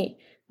definitely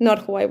not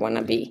who I want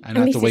to be. And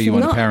not this the way is you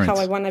want to not parent. how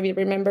I want to be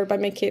remembered by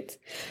my kids.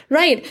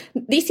 Right.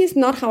 This is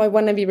not how I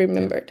want to be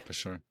remembered. Yeah, for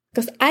sure.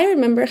 Because I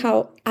remember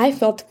how I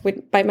felt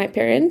by my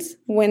parents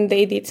when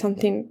they did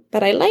something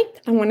that I liked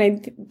and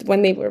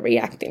when they were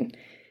reacting.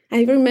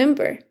 I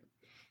remember.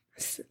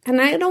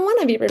 And I don't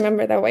want to be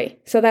remembered that way.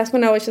 So that's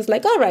when I was just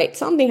like, all right,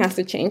 something has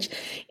to change.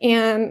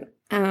 And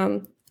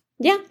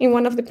in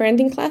one of the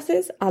parenting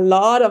classes, a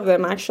lot of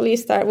them actually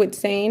start with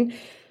saying,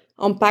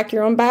 unpack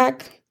your own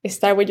back.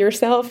 Start with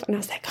yourself. And I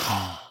was like,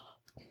 oh.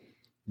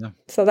 Yeah.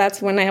 So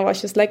that's when I was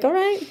just like, all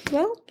right,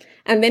 well.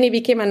 And then it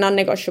became a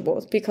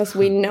non-negotiable because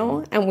we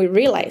know and we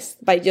realize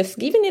by just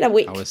giving it a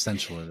week. How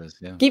essential it is,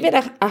 yeah. Give it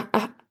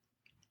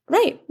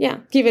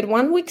Give it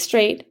 1 week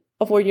straight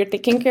of where you're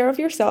taking care of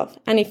yourself.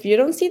 And if you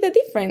don't see the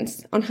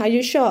difference on how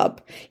you show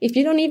up, if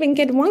you don't even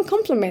get one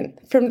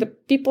compliment from the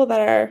people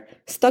that are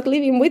stuck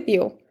living with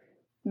you,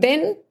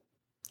 then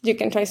you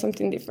can try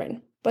something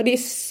different. But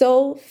it's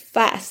so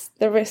fast.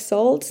 The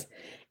results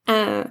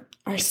are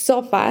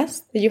so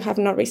fast that you have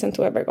no reason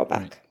to ever go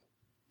back. Right.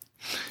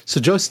 So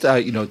just,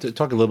 to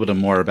talk a little bit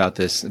more about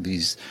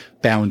these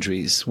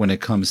boundaries when it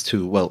comes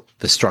to, well,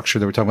 the structure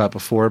that we were talking about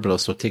before, but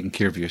also taking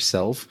care of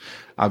yourself,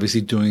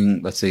 obviously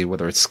doing, let's say,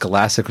 whether it's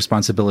scholastic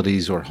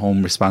responsibilities or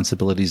home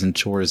responsibilities and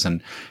chores,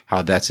 and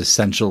how that's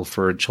essential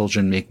for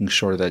children, making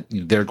sure that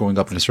they're growing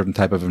up in a certain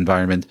type of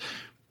environment.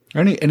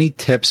 Any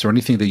tips or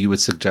anything that you would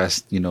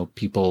suggest,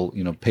 people,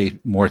 pay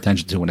more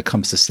attention to when it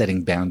comes to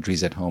setting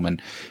boundaries at home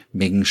and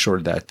making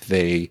sure that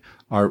they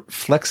are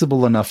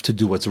flexible enough to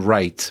do what's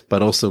right,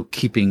 but also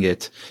keeping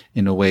it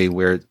in a way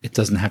where it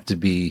doesn't have to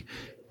be,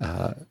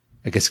 I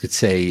guess you could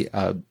say,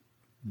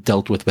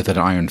 dealt with an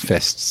iron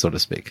fist, so to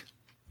speak?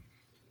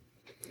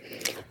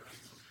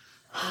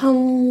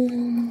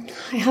 I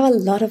have a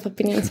lot of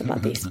opinions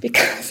about this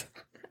because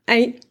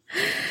I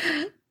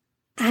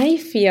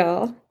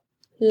feel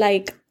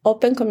like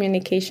open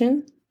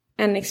communication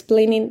and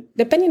explaining,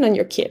 depending on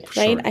your kid,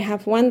 right? Sure. I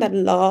have one that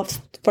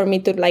loves for me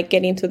to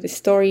get into the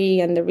story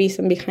and the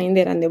reason behind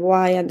it and the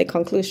why and the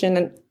conclusion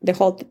and the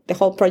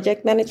whole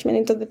project management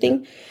into the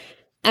thing.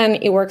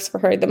 And it works for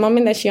her. The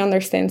moment that she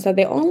understands that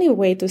the only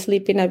way to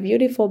sleep in a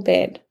beautiful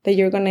bed that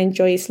you're going to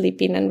enjoy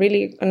sleeping and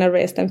really going to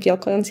rest and feel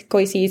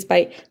cozy is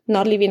by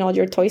not leaving all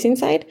your toys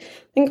inside,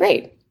 then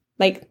great.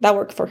 That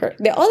worked for her.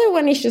 The other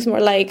one is just more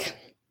like,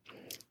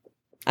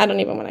 I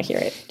don't even want to hear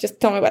it. Just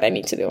tell me what I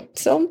need to do.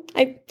 So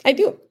I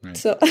do. Right.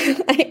 So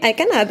I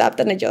can adapt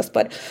and adjust.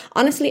 But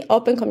honestly,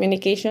 open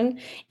communication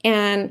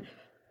and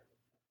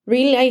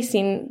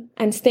realizing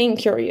and staying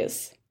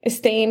curious.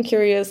 Staying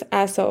curious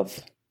as of,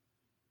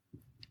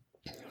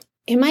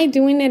 am I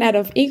doing it out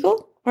of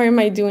ego or am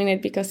I doing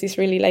it because it's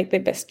really the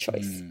best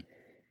choice?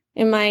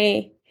 Am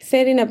I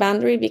setting a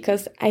boundary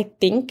because I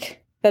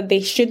think that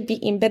they should be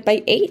in bed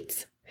by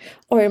 8?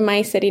 Or am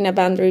I setting a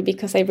boundary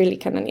because I really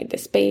kind of need the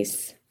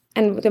space?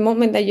 And the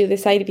moment that you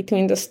decide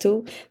between those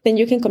two, then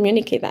you can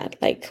communicate that.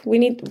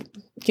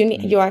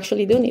 You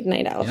actually do need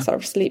night hours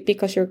of sleep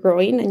because you're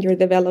growing and you're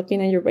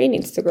developing and your brain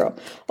needs to grow.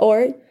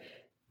 Or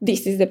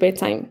this is the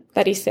bedtime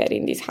that is set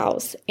in this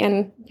house.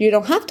 And you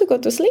don't have to go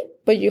to sleep,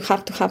 but you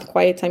have to have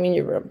quiet time in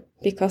your room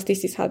because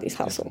this is how this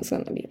household is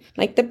going to be.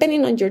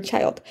 Depending on your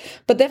child.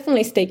 But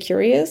definitely stay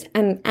curious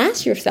and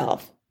ask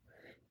yourself,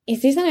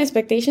 is this an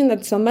expectation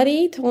that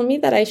somebody told me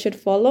that I should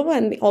follow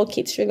and all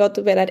kids should go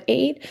to bed at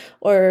 8?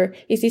 Or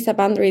is this a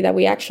boundary that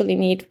we actually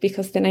need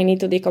because then I need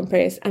to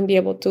decompress and be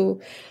able to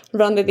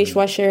run the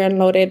dishwasher and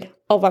load it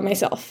all by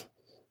myself?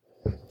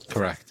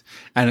 Correct.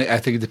 And I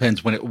think it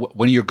depends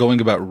when you're going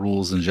about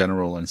rules in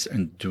general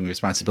and doing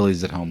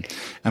responsibilities at home.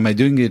 Am I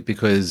doing it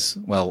because,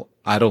 well,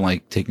 I don't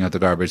like taking out the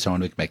garbage, so I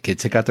want to make my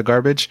kids take out the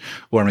garbage?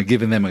 Or am I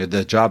giving them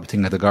the job of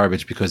taking out the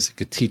garbage because it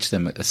could teach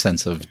them a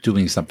sense of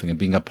doing something and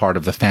being a part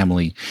of the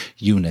family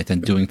unit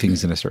and doing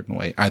things in a certain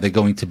way? Are they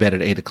going to bed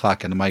at 8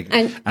 o'clock? And am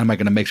I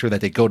going to make sure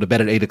that they go to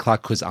bed at 8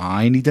 o'clock because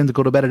I need them to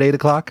go to bed at 8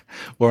 o'clock?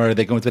 Or are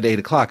they going to bed at 8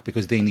 o'clock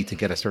because they need to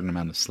get a certain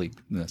amount of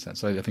sleep in that sense?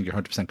 So I think you're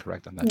 100%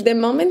 correct on that. The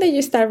moment that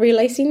you start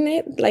realizing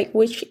it,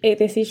 which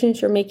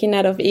decisions you're making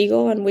out of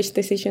ego and which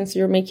decisions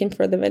you're making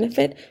for the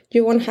benefit,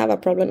 you won't have a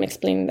problem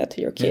explaining that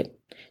to your kid. Yeah.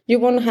 You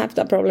won't have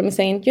the problem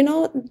saying,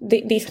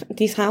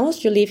 this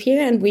house, you live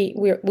here and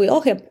we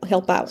all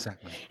help out.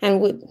 Exactly.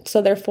 And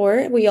so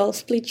therefore, we all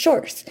split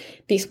chores.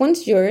 This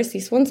one's yours,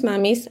 this one's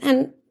mommy's,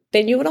 and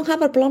then you don't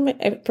have a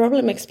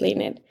problem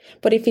explaining it.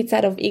 But if it's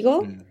out of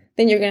ego,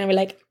 then you're going to be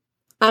like,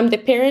 I'm the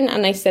parent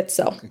and I said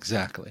so.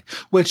 Exactly.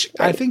 Which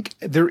right. I think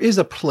there is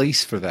a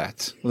place for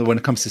that when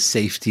it comes to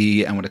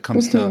safety and when it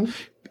comes to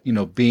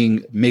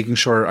making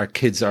sure our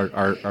kids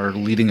are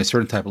leading a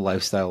certain type of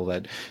lifestyle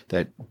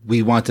that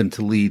we want them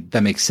to lead,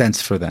 that makes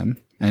sense for them.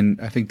 And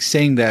I think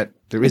saying that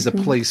there is a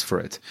place for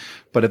it,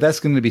 but if that's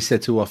going to be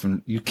said too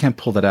often, you can't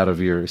pull that out of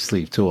your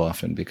sleeve too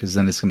often, because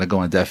then it's going to go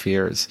on deaf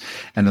ears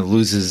and it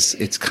loses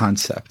its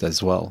concept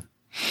as well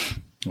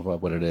of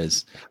what it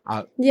is.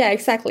 Yeah,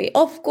 exactly.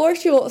 Of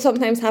course, you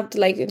sometimes have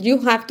to you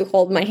have to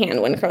hold my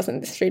hand when crossing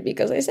the street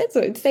because I said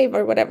so, it's safe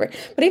or whatever.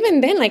 But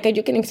even then,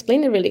 you can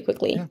explain it really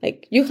quickly. Yeah.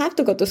 You have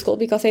to go to school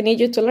because I need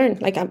you to learn.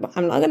 I'm not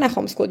going to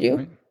homeschool you.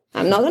 Right.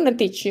 I'm not going to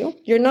teach you.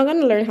 You're not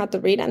going to learn how to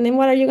read. And then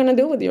what are you going to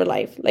do with your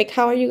life?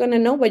 How are you going to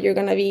know what you're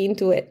going to be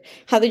into it?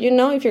 How do you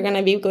know if you're going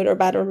to be good or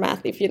bad or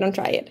math if you don't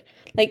try it?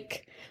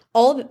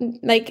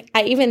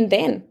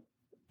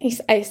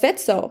 I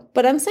said so,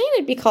 but I'm saying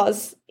it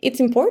because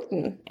it's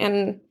important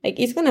and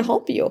it's going to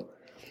help you.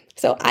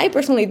 So I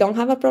personally don't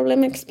have a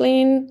problem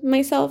explaining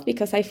myself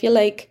because I feel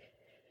like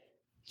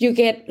you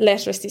get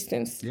less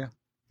resistance. Yeah.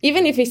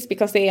 Even if it's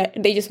because they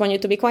just want you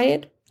to be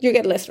quiet, you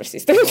get less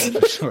resistance.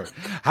 For sure.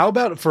 How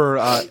about for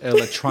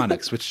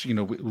electronics, which,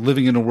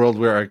 living in a world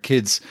where our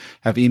kids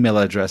have email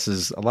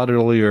addresses a lot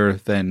earlier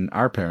than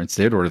our parents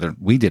did, or than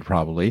we did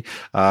probably,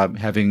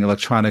 having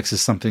electronics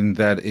is something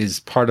that is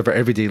part of our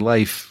everyday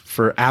life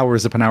for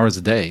hours upon hours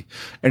a day.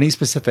 Any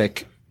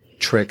specific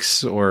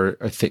tricks or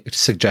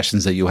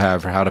suggestions that you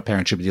have for how the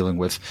parent should be dealing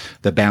with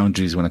the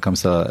boundaries when it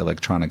comes to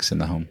electronics in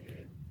the home?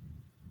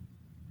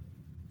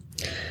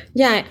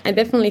 Yeah, I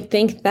definitely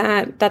think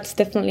that that's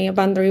definitely a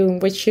boundary in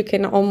which you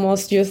can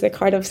almost use the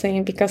card of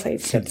saying because I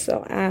said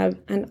so.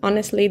 And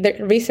honestly, the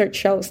research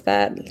shows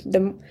that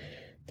the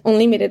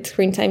unlimited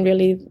screen time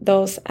really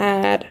does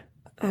add,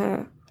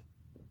 I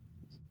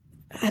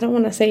don't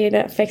want to say it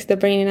affects the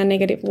brain in a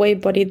negative way,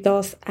 but it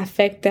does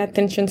affect the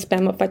attention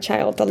span of a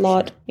child a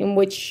lot, in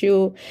which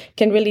you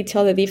can really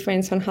tell the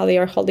difference on how they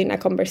are holding a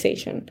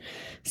conversation.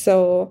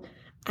 So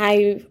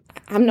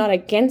I'm not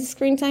against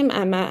screen time.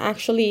 I'm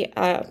actually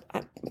a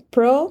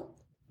pro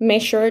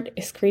measured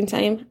screen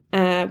time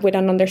with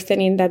an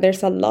understanding that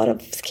there's a lot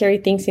of scary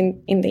things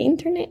in the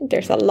internet.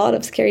 There's a lot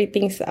of scary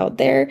things out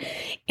there,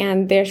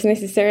 and there's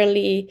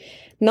necessarily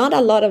not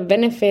a lot of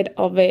benefit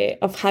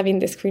of having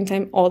the screen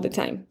time all the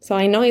time. So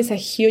I know it's a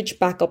huge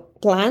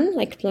backup plan,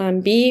 like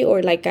plan B,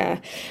 or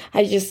I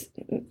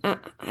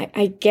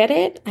get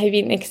it. I've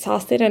been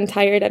exhausted and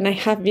tired, and I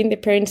have been the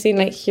parent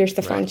saying here's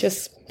the phone,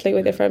 just play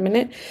with it for a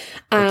minute.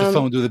 Let the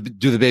phone do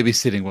the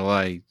babysitting while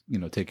I,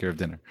 take care of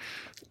dinner.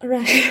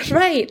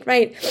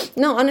 Right.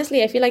 No,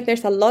 honestly, I feel like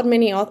there's a lot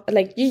many,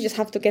 you just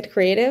have to get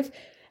creative.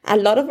 A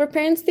lot of our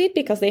parents did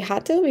because they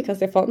had to, because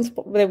the phones,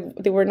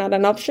 they were not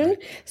an option.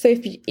 So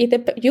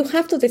you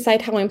have to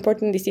decide how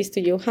important this is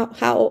to you.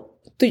 How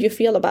do you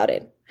feel about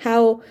it?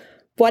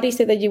 What is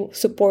it that you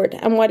support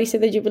and what is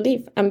it that you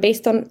believe? And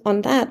based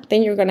on that,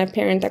 then you're going to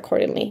parent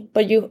accordingly.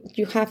 But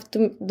you have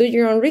to do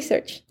your own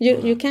research.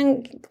 You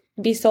can't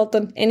be sold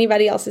on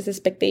anybody else's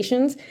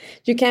expectations.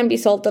 You can't be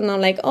sold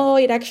on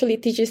it actually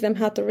teaches them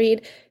how to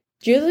read.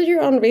 You do your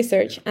own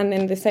research and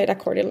then decide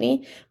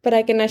accordingly. But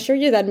I can assure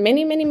you that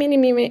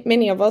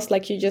many of us,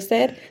 like you just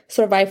said,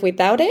 survive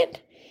without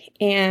it,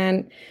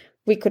 and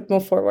we could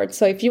move forward.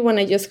 So if you want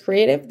to use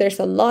creative, there's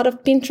a lot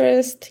of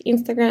Pinterest,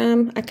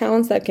 Instagram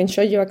accounts that can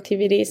show you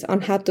activities on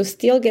how to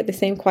still get the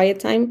same quiet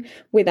time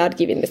without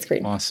giving the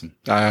screen. Awesome.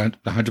 I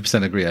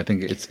 100% agree. I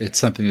think it's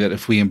something that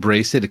if we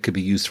embrace it, it could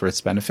be used for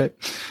its benefit.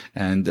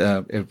 And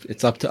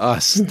it's up to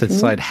us to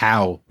decide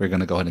how we're going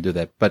to go ahead and do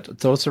that. But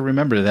to also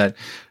remember that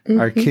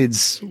our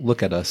kids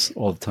look at us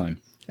all the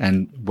time.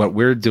 And what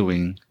we're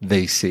doing,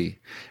 they see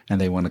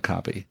and they want to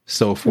copy.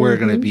 So if we're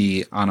going to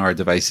be on our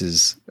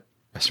devices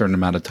a certain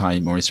amount of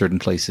time or in certain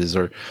places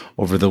or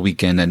over the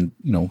weekend and,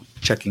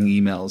 checking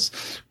emails,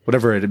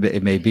 whatever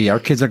it may be, our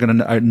kids are going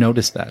to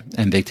notice that.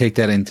 And they take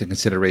that into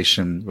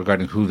consideration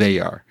regarding who they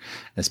are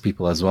as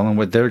people as well and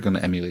what they're going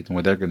to emulate and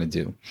what they're going to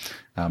do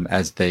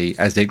as they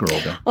grow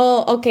older.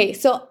 Oh, okay.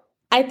 So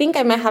I think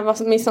I might have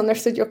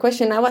misunderstood your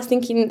question. I was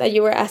thinking that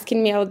you were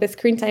asking me about the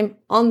screen time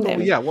on them.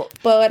 Oh, yeah. Well,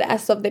 but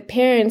as of the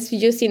parents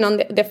using on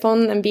the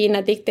phone and being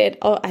addicted,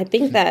 I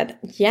think that,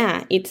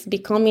 it's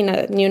becoming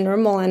a new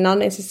normal and not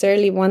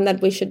necessarily one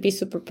that we should be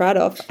super proud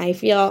of. I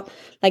feel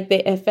like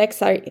the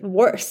effects are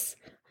worse.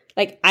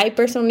 I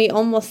personally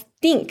almost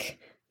think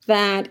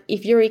that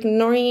if you're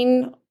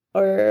ignoring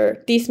or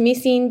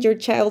dismissing your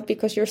child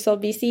because you're so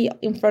busy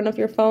in front of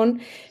your phone,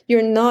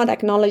 you're not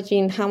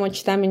acknowledging how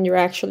much damage you're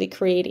actually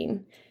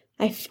creating.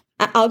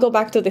 I'll go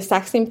back to the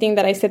exact same thing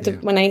that I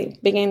said when I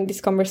began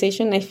this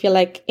conversation. I feel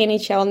like any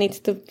child needs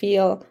to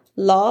feel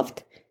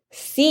loved,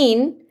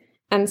 seen,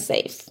 and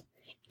safe.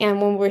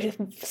 And when we're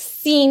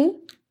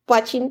seen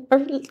watching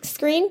our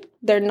screen,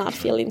 they're not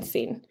feeling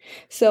seen.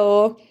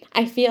 So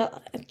I feel,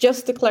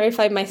 just to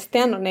clarify my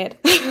stand on it,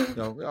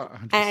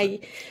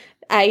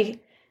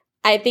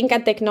 I think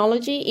that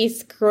technology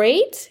is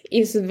great,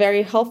 is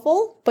very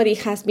helpful, but it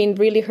has been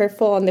really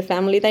hurtful on the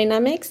family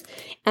dynamics.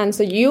 And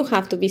so you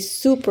have to be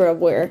super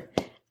aware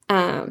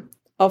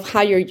of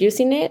how you're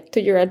using it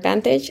to your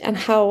advantage and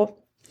how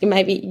it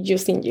might be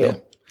using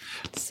you.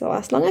 So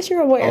as long as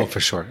you're aware. Oh, for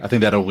sure. I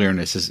think that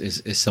awareness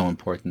is so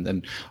important.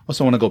 And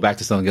also want to go back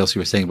to something else you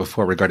were saying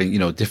before regarding,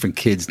 different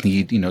kids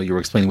need, you were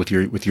explaining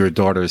with your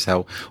daughters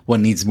how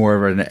one needs more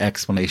of an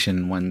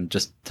explanation, one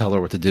just tell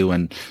her what to do,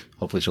 and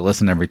hopefully she'll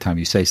listen every time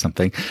you say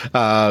something.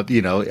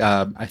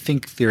 I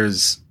think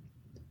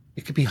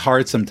it could be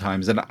hard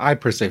sometimes. And I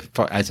personally,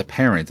 as a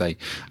parent, I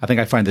think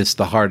I find this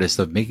the hardest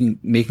of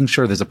making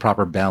sure there's a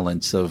proper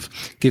balance of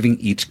giving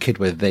each kid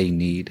what they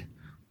need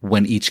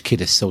when each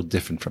kid is so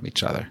different from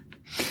each other.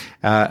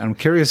 I'm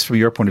curious from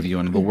your point of view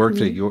and the work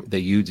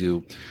that you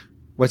do,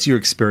 what's your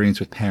experience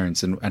with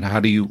parents and how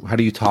do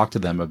you talk to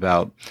them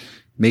about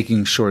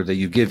making sure that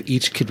you give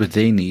each kid what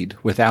they need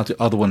without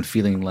the other one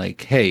feeling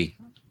like, hey,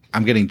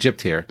 I'm getting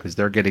gypped here because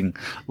they're getting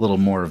a little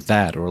more of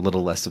that or a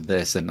little less of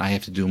this, and I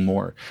have to do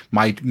more.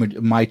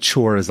 My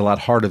chore is a lot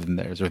harder than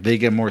theirs, or they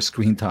get more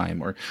screen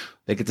time, or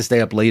they get to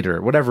stay up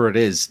later, whatever it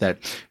is that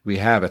we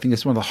have. I think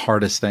it's one of the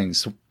hardest things.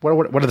 So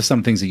what are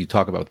some things that you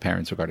talk about with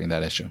parents regarding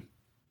that issue?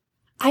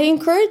 I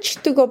encourage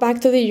to go back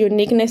to the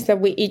uniqueness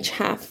that we each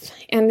have.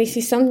 And this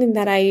is something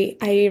that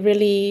I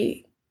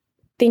really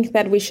think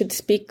that we should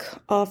speak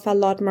of a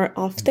lot more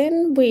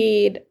often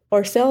with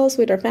ourselves,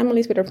 with our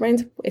families, with our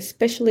friends,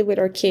 especially with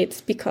our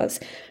kids, because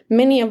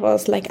many of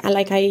us, like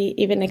I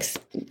even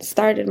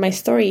started my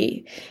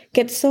story,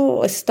 get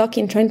so stuck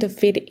in trying to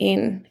fit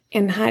in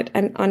and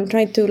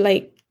trying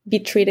to be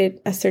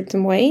treated a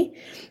certain way.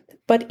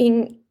 But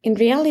in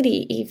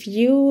reality, if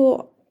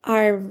you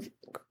are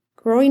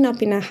growing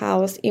up in a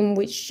house in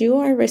which you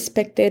are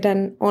respected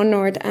and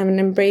honored and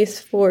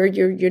embraced for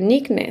your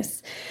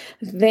uniqueness,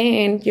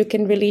 then you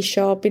can really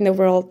show up in the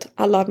world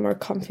a lot more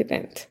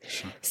confident.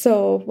 Sure.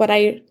 So what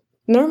I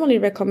normally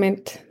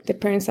recommend the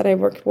parents that I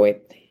work with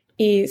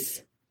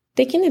is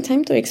taking the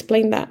time to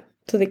explain that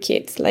to the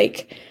kids.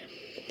 Let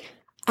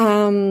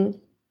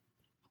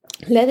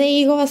the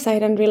ego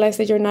aside and realize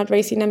that you're not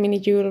raising a mini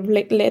you.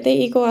 Let the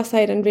ego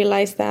aside and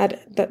realize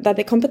that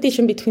the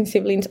competition between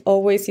siblings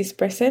always is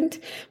present,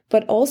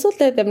 but also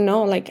let them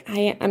know,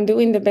 I am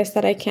doing the best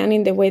that I can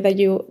in the way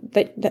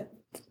that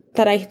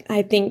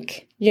I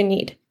think you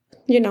need.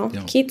 Yeah.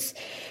 Kids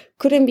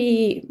couldn't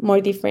be more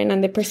different,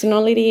 and the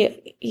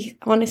personality,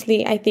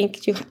 honestly, I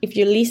think if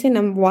you listen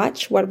and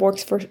watch what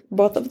works for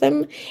both of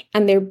them,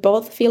 and they're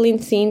both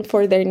feeling seen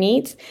for their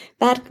needs,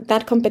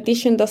 that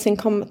competition doesn't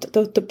come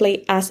to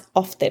play as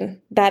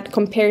often. That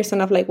comparison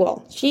of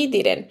well, she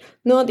didn't,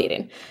 no,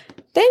 didn't.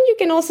 Then you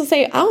can also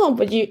say, oh,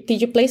 but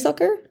did you play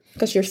soccer?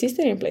 Because your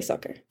sister didn't play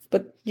soccer,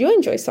 but you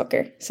enjoy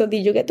soccer. So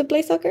did you get to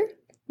play soccer?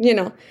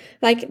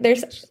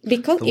 There's,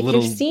 because if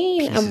you're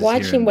seeing and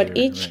watching what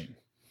each, right,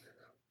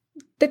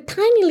 the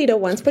tiny little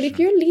ones, but if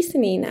you're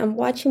listening and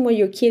watching what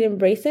your kid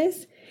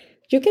embraces,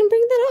 you can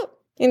bring that up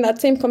in that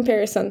same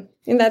comparison.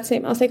 I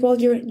was like, well,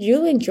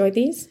 you enjoy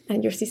this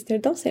and your sister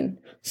doesn't.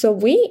 So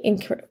we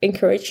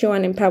encourage you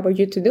and empower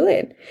you to do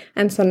it.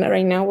 And so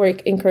right now we're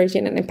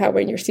encouraging and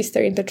empowering your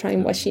sister into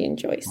trying what she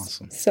enjoys.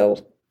 Awesome.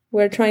 So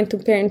we're trying to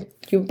parent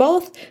you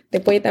both the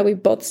way that we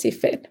both see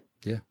fit.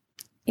 Yeah.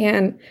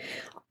 And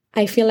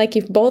I feel like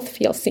if both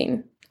feel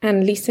seen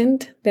and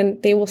listened,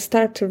 then they will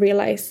start to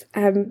realize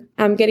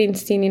I'm getting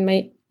seen in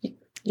my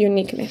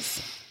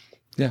uniqueness.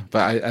 Yeah,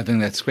 but I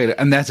think that's great.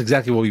 And that's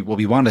exactly what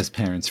we want as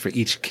parents, for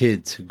each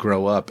kid to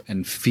grow up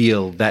and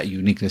feel that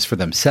uniqueness for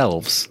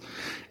themselves.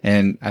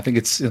 And I think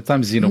it's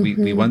sometimes,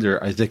 we wonder,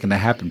 is it going to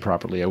happen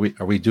properly? Are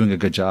we doing a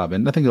good job?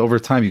 And I think over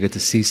time you get to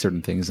see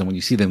certain things. And when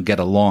you see them get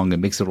along, it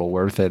makes it all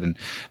worth it. And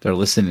they're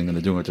listening and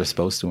they're doing what they're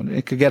supposed to. And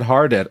it could get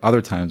hard at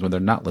other times when they're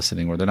not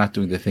listening or they're not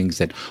doing the things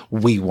that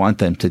we want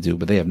them to do,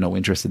 but they have no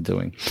interest in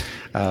doing.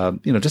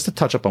 Just to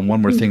touch up on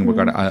one more thing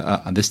regarding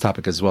on this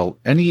topic as well.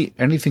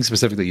 Anything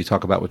specific that you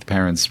talk about with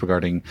parents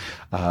regarding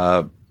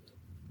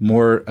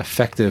more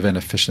effective and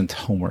efficient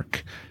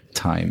homework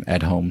time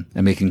at home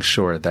and making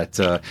sure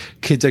that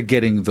kids are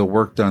getting the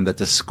work done that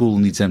the school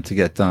needs them to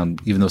get done,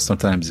 even though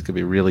sometimes it could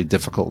be really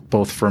difficult,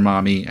 both for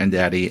mommy and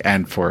daddy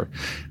and for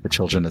the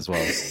children as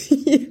well.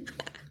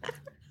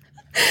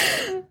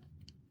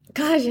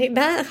 Gosh,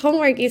 that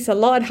homework is a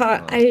lot,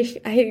 huh?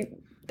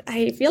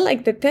 I feel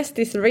like the test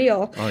is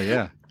real. Oh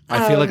yeah.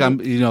 I feel like I'm,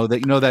 that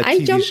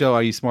TV show,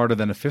 Are You Smarter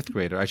Than a Fifth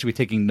Grader? I should be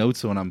taking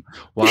notes when I'm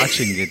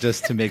watching it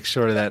just to make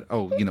sure that,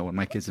 when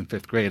my kid's in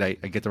fifth grade, I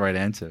get the right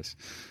answers.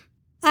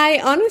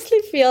 I honestly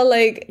feel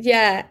like,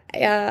 the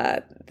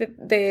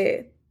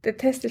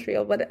test is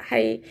real, but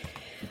I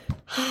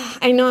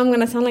know I'm going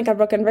to sound like a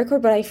broken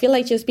record, but I feel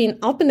like just being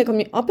open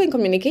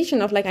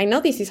communication of I know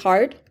this is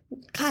hard.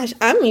 Gosh,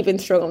 I'm even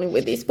struggling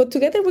with this, but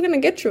together we're going to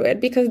get through it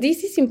because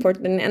this is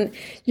important and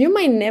you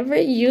might never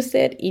use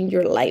it in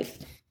your life.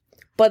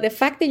 But the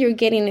fact that you're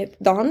getting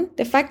it done,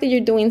 the fact that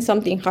you're doing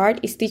something hard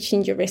is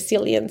teaching you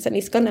resilience, and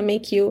it's going to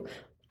make you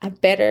a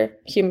better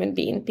human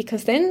being,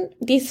 because then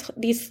these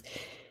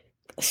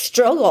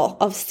struggle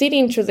of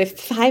sitting through the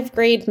 5th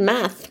grade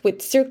math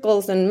with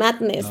circles and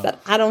madness that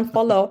I don't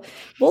follow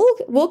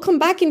will come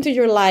back into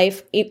your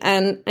life.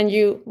 And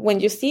you, when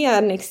you see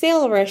an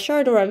Excel or a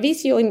chart or a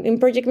Visio in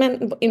project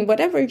in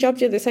whatever job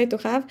you decide to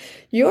have,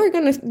 you're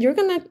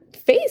gonna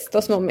face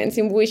those moments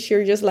in which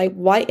you're just like,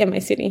 why am I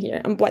sitting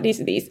here? And what is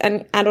this?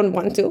 And I don't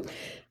want to.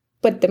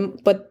 But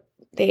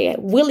the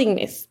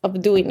willingness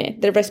of doing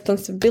it, the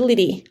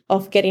responsibility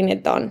of getting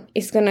it done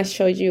is gonna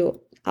show you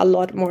a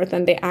lot more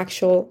than the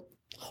actual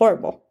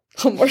horrible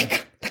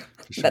homework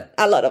that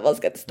a lot of us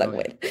get stuck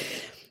with.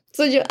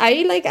 So I'm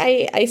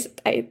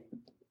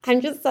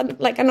just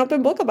like an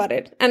open book about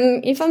it.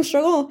 And if I'm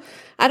struggle,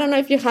 I don't know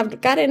if you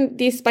have gotten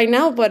this by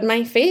now, but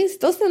my face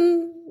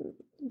doesn't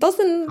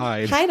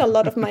hide a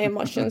lot of my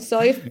emotions.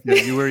 So if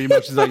you wear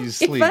emotions on your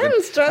sleeve. If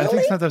I'm struggling, I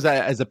think sometimes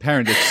as a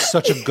parent, it's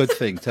such a good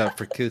thing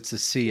for kids to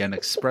see and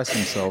express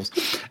themselves.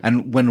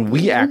 And when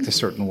we act a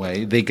certain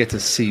way, they get to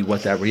see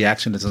what that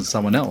reaction is on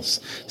someone else,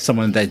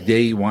 someone that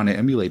they want to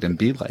emulate and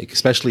be like,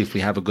 especially if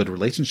we have a good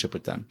relationship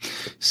with them.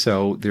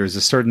 So there's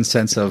a certain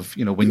sense of,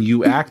 when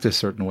you act a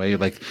certain way,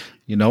 like,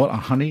 you know what,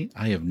 honey,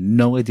 I have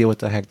no idea what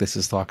the heck this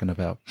is talking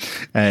about.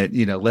 And,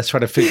 let's try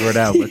to figure it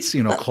out. Let's,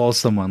 call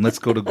someone. Let's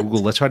go to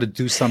Google. Let's try to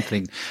do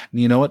something.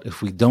 And you know what?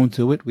 If we don't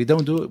do it, we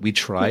don't do it. We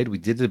tried. We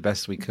did the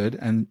best we could.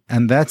 And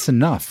that's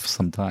enough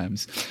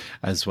sometimes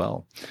as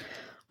well.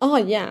 Oh,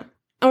 yeah.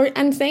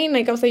 I'm saying,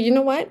 like, I'll say, you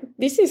know what?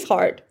 This is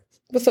hard.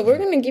 So we're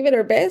going to give it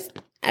our best.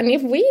 And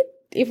if we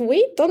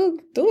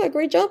don't do a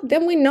great job,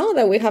 then we know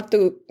that we have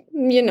to,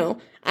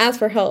 ask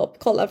for help,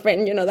 call a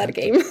friend, that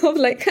game of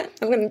like,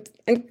 I'm going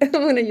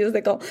to use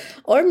the call.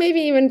 Or maybe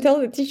even tell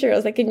the teacher, I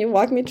was like, can you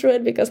walk me through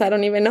it? Because I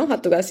don't even know how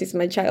to assist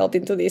my child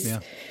into this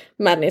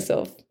madness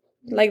of,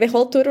 like, the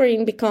whole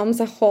tutoring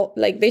becomes a whole,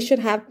 like, they should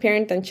have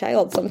parent and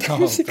child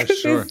sometimes because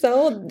sure. It's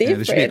so different. Yeah,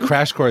 there should be a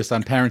crash course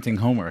on parenting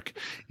homework,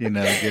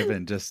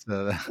 given just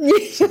so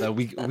that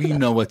we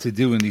know what to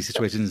do in these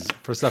situations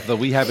for stuff that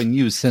we haven't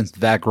used since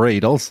that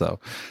grade also.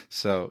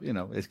 So,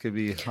 it could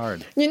be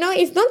hard.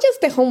 It's not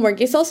just the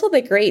homework, it's also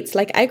the grades.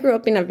 Like, I grew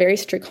up in a very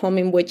strict home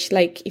in which,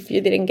 like, if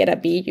you didn't get a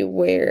B, you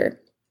were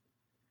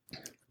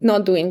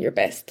not doing your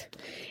best.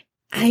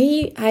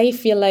 I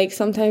feel like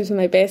sometimes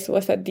my best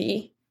was a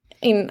D.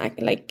 In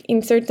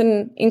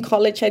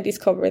college, I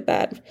discovered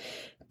that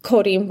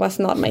coding was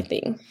not my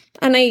thing.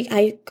 And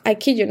I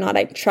kid you not,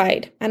 I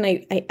tried. And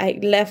I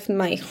left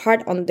my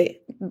heart on the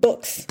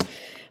books.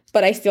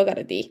 But I still got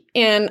a D.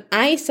 And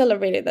I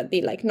celebrated that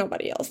D like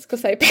nobody else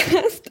because I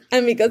passed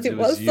and because it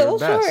was so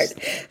hard.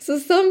 So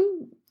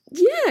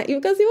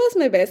because it was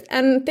my best.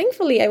 And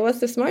thankfully, I was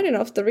smart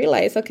enough to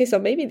realize, okay, so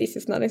maybe this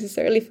is not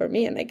necessarily for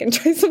me and I can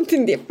try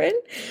something different.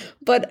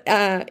 But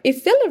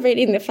it's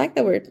celebrating the fact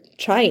that we're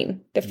trying,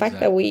 the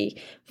fact that we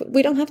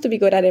don't have to be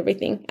good at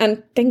everything.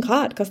 And thank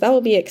God, because that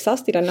would be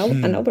exhausting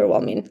and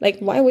overwhelming. Like,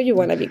 why would you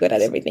want to be good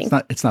at everything?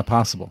 It's not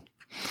possible.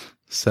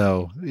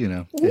 So,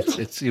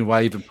 it's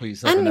why even put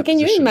yourself in that can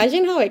position? You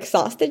imagine how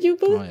exhausted you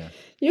would? Oh, yeah.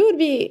 You would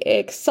be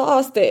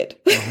exhausted.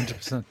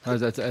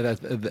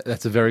 100%.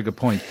 That's a very good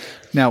point.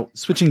 Now,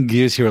 switching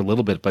gears here a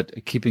little bit,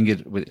 but keeping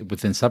it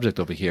within subject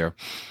over here,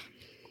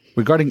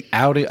 regarding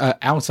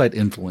outside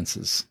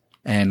influences,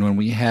 and when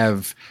we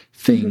have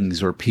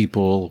things or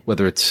people,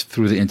 whether it's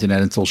through the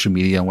internet and social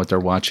media and what they're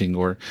watching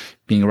or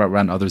being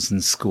around others in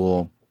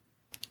school,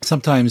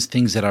 sometimes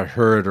things that are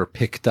heard or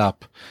picked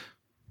up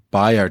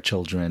by our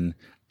children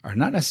are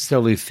not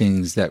necessarily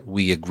things that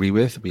we agree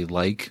with, we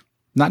like.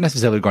 Not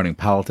necessarily regarding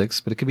politics,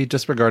 but it could be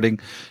just regarding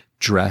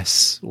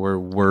dress or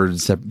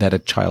words that a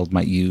child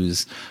might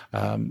use,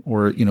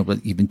 or but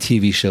even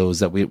TV shows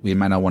that we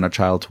might not want our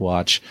child to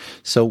watch.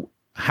 So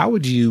how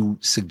would you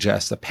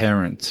suggest a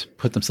parent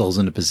put themselves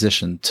in a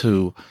position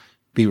to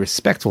be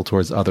respectful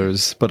towards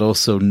others, but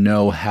also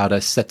know how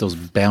to set those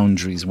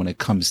boundaries when it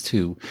comes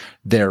to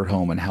their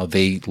home and how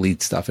they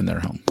lead stuff in their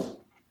home?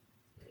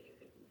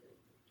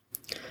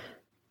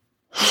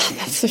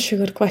 That's such a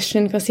good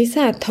question because it's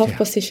a tough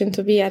position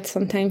to be at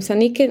sometimes,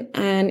 and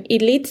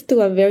it leads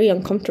to a very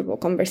uncomfortable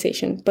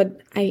conversation. But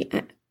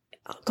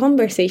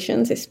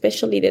conversations,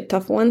 especially the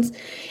tough ones,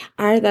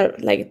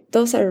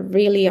 those are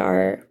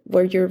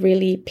where you're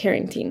really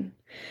parenting.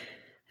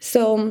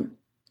 So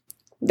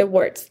the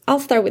words, I'll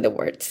start with the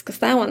words because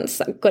that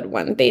one's a good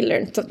one. They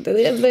learn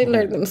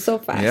them so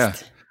fast. Yeah.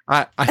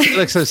 I feel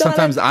like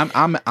sometimes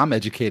I'm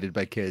educated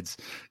by kids,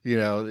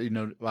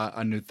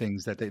 on new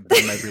things that they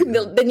might be.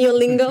 The new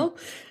lingo.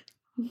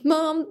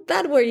 Mom,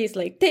 that word is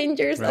like 10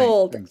 years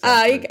old.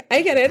 Exactly.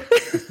 I get it.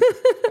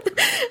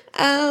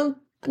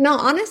 No,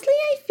 honestly,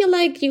 I feel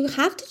like you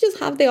have to just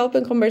have the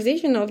open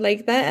conversation of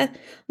like that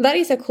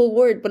is a cool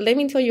word, but let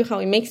me tell you how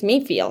it makes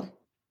me feel.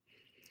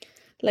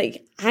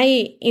 Like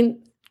I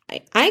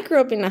grew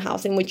up in a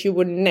house in which you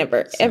would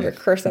never, ever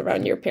curse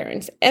around your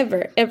parents.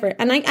 Ever, ever.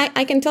 And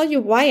I can tell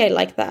you why I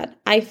like that.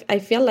 I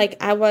feel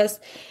like I was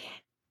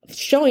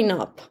showing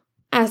up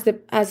as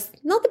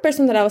not the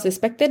person that I was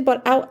expected,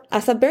 but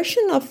as a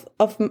version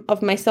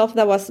of myself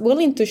that was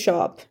willing to show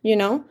up,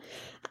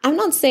 I'm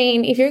not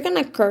saying if you're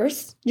gonna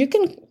curse, you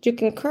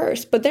can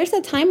curse, but there's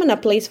a time and a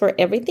place for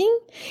everything.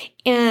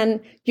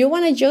 And you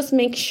wanna just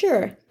make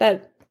sure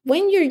that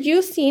when you're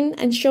using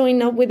and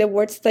showing up with the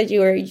words that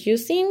you are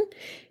using,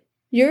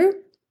 you're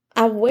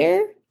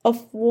aware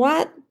of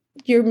what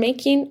you're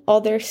making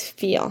others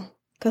feel.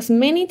 Because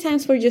many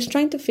times we're just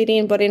trying to fit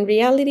in, but in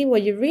reality,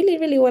 what you really,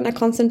 really want to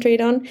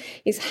concentrate on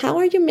is how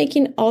are you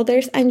making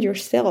others and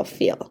yourself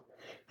feel?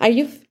 Are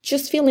you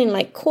just feeling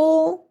like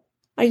cool?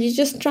 Are you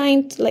just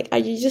trying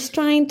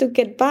to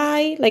get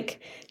by? Like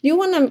you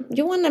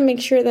wanna make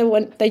sure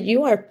that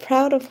you are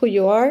proud of who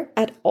you are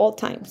at all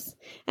times.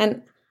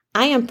 And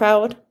I am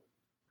proud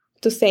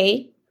to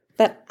say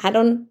that I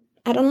don't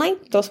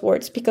like those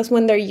words, because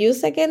when they're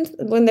used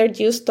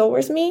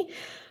towards me,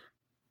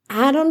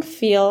 I don't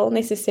feel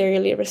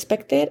necessarily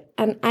respected.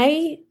 And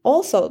I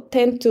also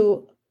tend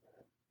to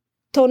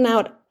tone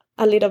out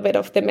a little bit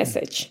of the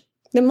message.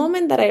 The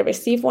moment that I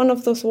receive one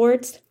of those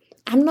words,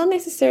 I'm not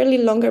necessarily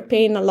longer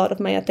paying a lot of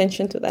my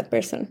attention to that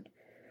person.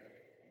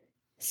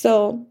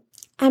 So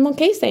I'm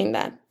okay saying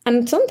that.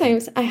 And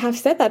sometimes I have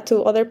said that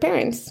to other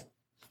parents.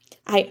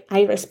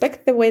 I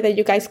respect the way that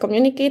you guys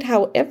communicate.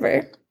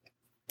 However,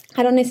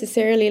 I don't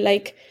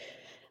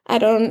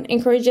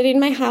encourage it in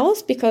my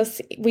house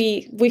because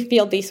we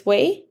feel this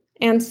way.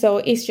 And so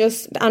it's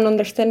just an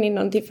understanding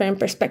on different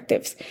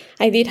perspectives.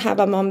 I did have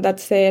a mom that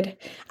said,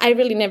 I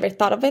really never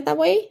thought of it that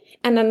way.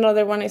 And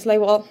another one is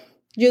like, well,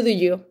 you do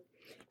you.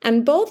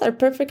 And both are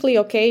perfectly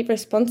okay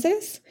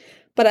responses.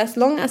 But as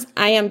long as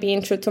I am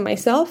being true to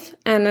myself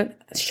and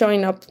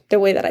showing up the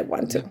way that I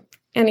want to. Yeah.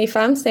 And if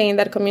I'm saying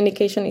that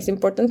communication is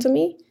important to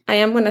me, I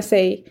am going to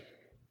say,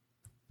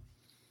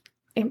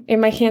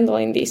 am I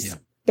handling this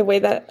the way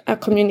that a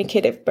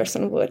communicative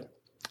person would?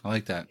 I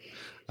like that.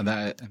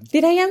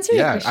 Did I answer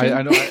your question? Yeah,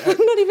 I know.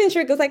 I'm not even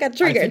sure because I got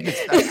triggered.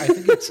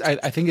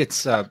 I think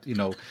it's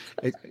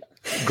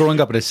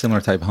growing up in a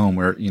similar type home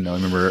where, I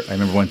remember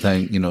one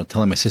time,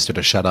 telling my sister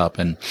to shut up,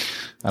 and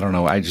I don't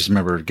know, I just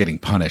remember getting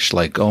punished,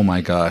 like, oh my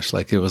gosh,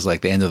 like it was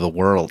like the end of the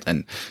world,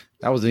 and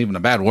that wasn't even a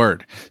bad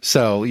word.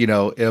 So,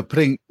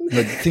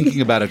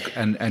 thinking about it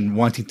and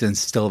wanting to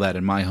instill that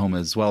in my home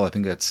as well, I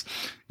think it's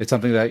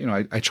something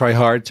that, I try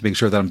hard to make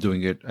sure that I'm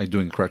doing it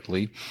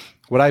correctly.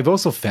 What I've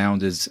also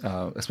found is,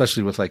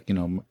 especially with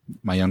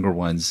my younger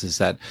ones, is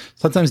that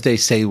sometimes they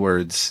say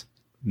words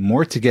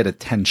more to get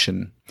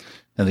attention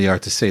than they are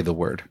to say the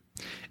word.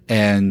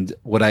 And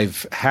what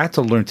I've had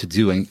to learn to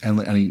do,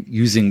 and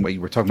using what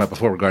you were talking about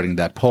before regarding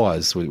that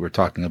pause, what you were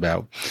talking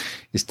about,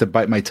 is to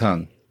bite my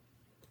tongue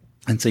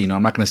and say,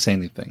 I'm not going to say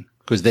anything,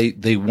 because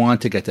they want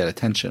to get that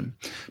attention.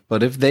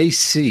 But if they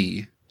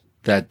see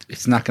that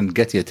it's not going to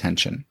get the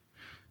attention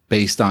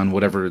based on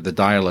whatever the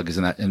dialogue is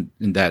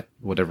in that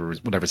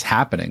whatever's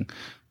happening,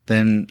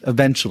 then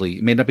eventually,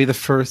 it may not be the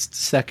first,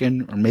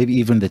 second, or maybe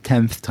even the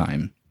 10th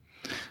time,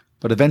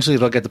 but eventually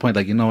they'll get the point,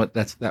 like, you know what,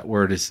 that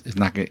word is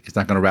not going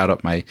to rout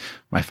up my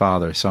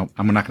father, so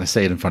I'm not going to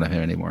say it in front of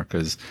him anymore,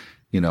 because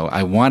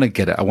I want to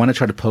get it. I want to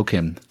try to poke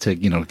him to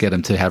get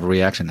him to have a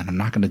reaction, and I'm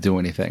not going to do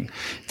anything.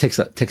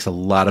 It takes a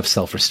lot of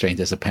self-restraint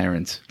as a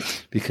parent,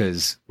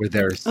 because what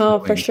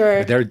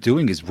they're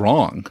doing is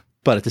wrong,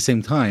 but at the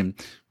same time,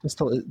 just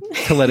to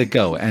let it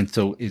go, and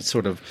so it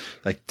sort of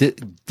like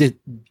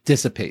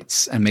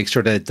dissipates, and make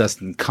sure that it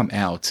doesn't come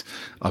out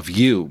of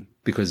you,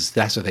 because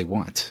that's what they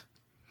want.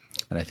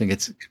 And I think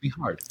it can be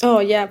hard. Oh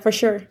yeah, for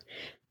sure.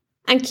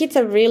 And kids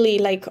are really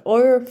like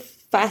our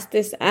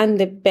fastest and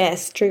the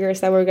best triggers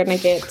that we're gonna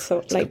get.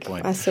 So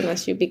as soon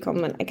as you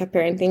become a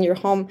parent in your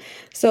home.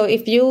 So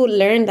if you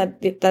learn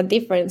that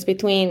difference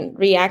between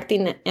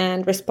reacting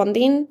and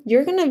responding,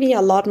 you're gonna be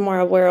a lot more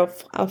aware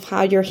of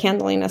how you're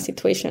handling a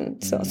situation.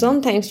 So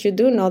sometimes you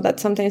do know that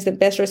sometimes the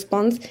best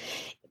response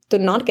to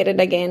not get it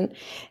again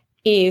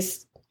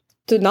is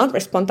to not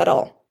respond at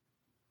all.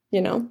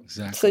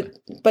 Exactly.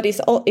 So, but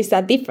it's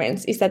a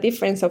difference. It's a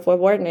difference of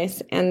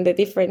awareness, and the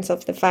difference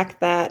of the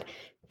fact that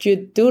you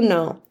do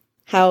know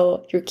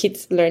how your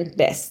kids learn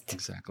best.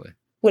 Exactly.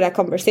 Would a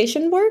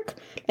conversation work?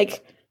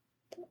 Like,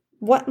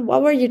 what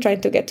were you trying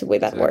to get to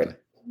with that word?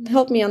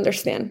 Help me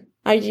understand.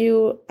 Are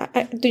you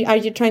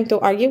trying to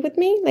argue with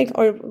me? Like,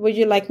 or would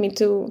you like me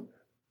to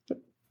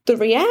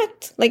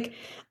react? Like,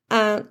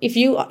 if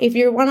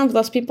you're one of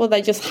those people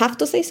that just have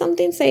to say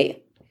something,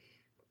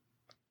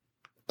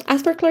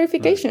 ask for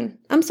clarification. Right.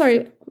 I'm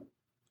sorry.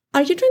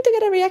 Are you trying to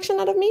get a reaction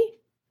out of me?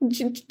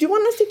 Do you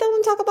want to sit down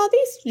and talk about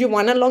this? Do you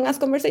want a long ass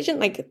conversation?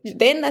 Like,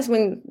 then that's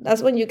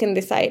when you can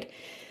decide.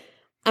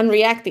 I'm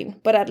reacting,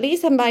 but at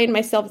least I'm buying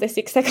myself the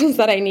 6 seconds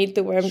that I need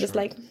to, where I'm just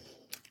like,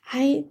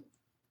 I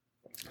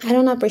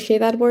don't appreciate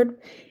that word,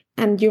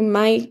 and you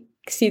might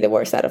see the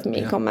worst out of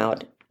me come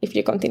out if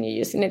you continue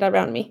using it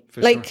around me.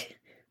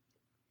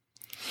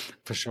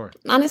 For sure.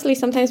 Honestly,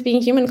 sometimes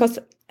being human, because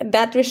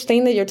that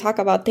restraint that you're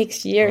talking about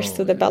takes years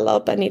to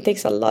develop, and it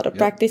takes a lot of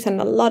practice and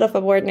a lot of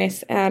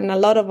awareness. And a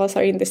lot of us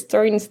are in the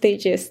starting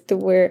stages to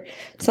where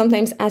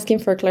sometimes asking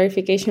for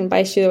clarification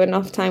buys you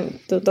enough time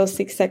to those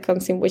 6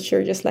 seconds in which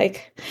you're just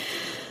like,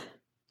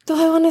 do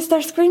I want to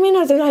start screaming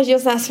or do I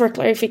just ask for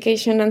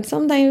clarification? And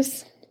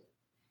sometimes,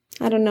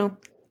 I don't know.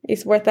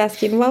 It's worth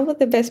asking, what would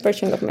the best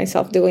version of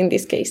myself do in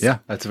this case? Yeah,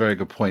 that's a very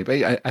good point.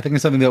 But I think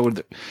it's something that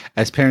would,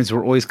 as parents,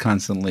 we're always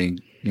constantly,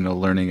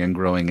 learning and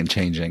growing and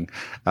changing.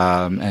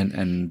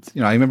 And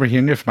I remember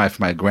hearing it from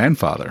my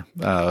grandfather,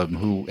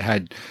 who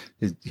had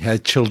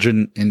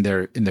children in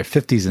their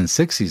 50s and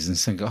 60s, and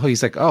saying,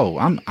 he's like,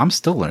 I'm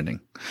still learning.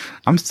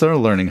 I'm still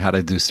learning how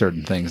to do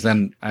certain things.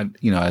 And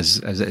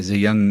as a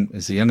young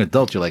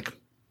adult, you're like,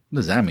 what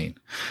does that mean?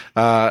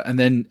 And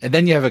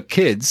then you have a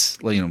kids,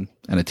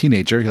 and a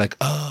teenager. You're like,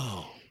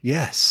 oh,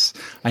 yes,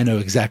 I know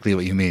exactly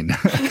what you mean.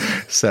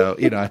 So,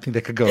 I think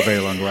that could go a very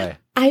long way.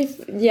 I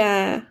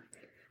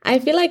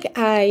feel like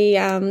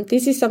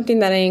this is something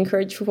that I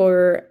encourage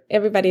for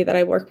everybody that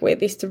I work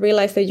with, is to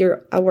realize that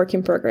you're a work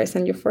in progress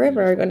and you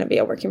forever are going to be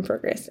a work in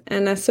progress.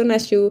 And as soon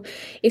as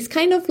it's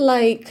kind of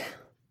like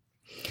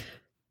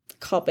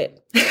COVID.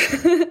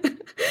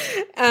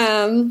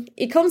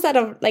 It comes out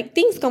of,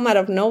 things come out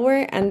of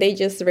nowhere and they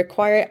just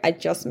require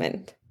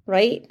adjustment,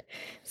 right?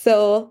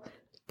 So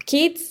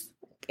kids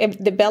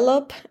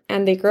develop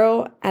and they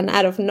grow, and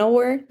out of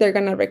nowhere, they're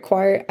going to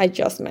require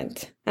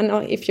adjustment. And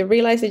if you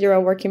realize that you're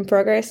a work in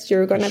progress,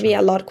 you're going to be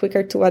a lot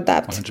quicker to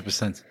adapt.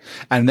 100%.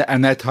 And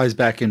that ties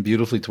back in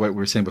beautifully to what we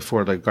were saying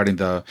before, regarding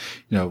the,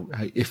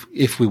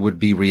 if we would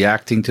be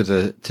reacting to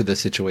the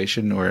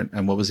situation,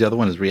 and what was the other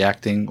one, is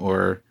reacting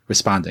or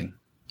responding?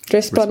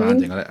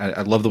 Responding.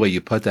 I love the way you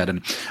put that.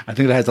 And I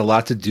think that has a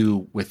lot to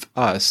do with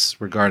us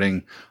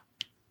regarding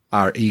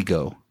our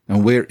ego.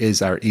 And where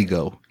is our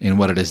ego in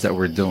what it is that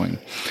we're doing?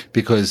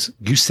 Because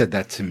you said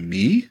that to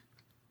me,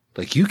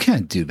 you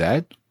can't do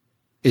that.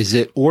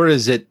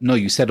 No,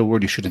 you said a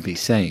word you shouldn't be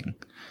saying.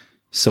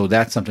 So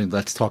that's something,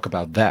 let's talk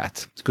about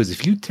that. Because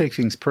if you take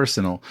things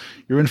personal,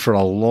 you're in for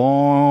a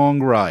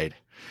long ride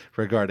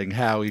regarding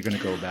how you're going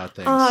to go about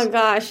things. Oh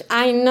gosh,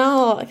 I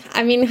know.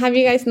 I mean, have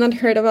you guys not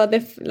heard about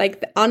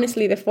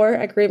honestly, the 4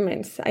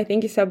 agreements? I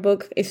think it's a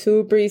book. It's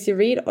super easy to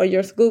read, or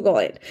just Google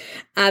it.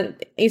 And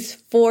it's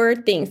 4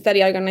 things that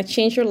are going to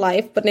change your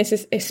life, but this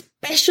is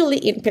especially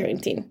in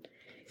parenting.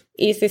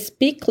 Is to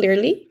speak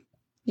clearly,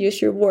 use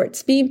your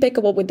words, be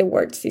impeccable with the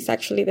words is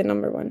actually the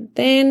number 1.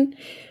 Then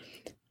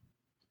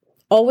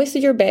always do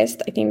your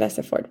best. I think that's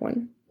the 4th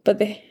one. But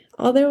the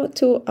other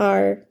 2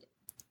 are,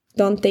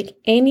 don't take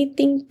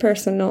anything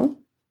personal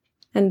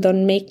and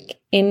don't make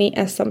any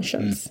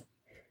assumptions.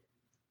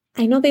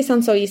 I know they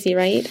sound so easy,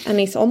 right? And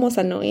it's almost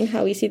annoying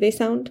how easy they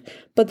sound.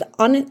 But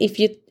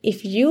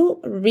if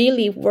you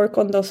really work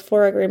on those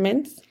 4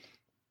 agreements,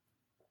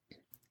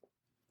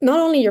 not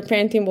only your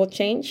parenting will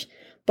change,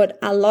 but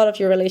a lot of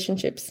your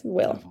relationships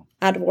will.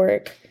 At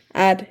work,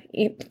 at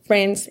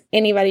friends,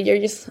 anybody. You're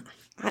just,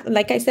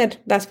 like I said,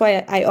 that's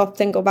why I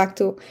often go back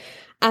to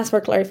ask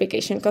for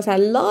clarification, because a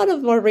lot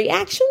of our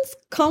reactions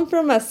come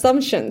from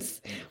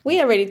assumptions.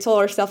 We already told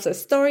ourselves a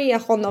story, a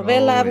whole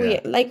novella.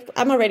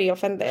 I'm already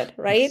offended,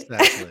 right?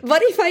 Exactly.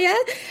 But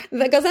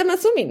because I'm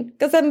assuming,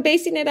 because I'm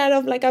basing it out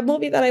of a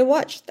movie that I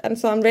watched, and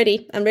so I'm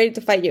ready to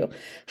fight you.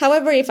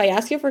 However, if I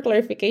ask you for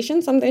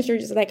clarification, sometimes you're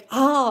just like,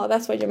 oh,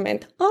 that's what you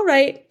meant. All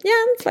right, yeah,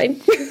 it's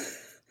fine.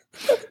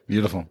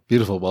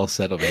 Beautiful, well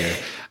said over here.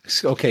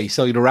 Okay,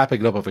 so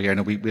wrapping it up over here, I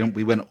know we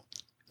went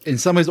in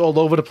some ways all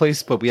over the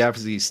place, but we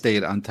obviously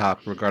stayed on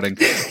top regarding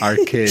our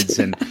kids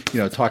and,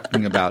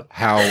 talking about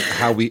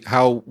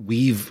how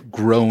we've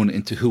grown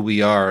into who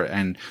we are.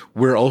 And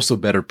we're also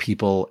better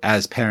people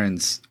as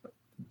parents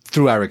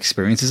through our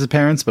experiences as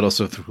parents, but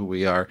also through who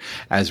we are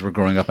as we're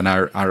growing up in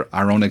our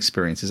own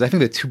experiences. I think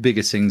the 2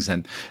 biggest things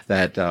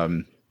that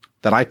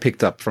I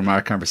picked up from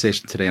our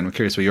conversation today, and I'm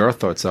curious what your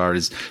thoughts are,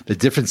 is the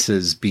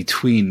differences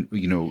between,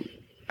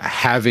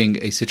 having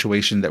a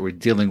situation that we're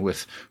dealing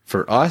with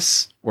for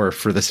us or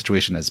for the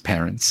situation as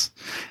parents,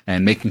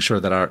 and making sure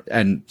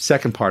that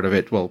second part of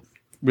it, well,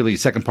 really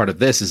second part of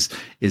this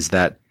is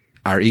that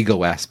our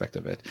ego aspect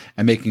of it,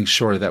 and making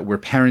sure that we're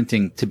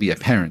parenting to be a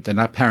parent and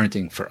not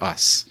parenting for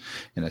us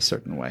in a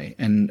certain way.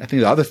 And I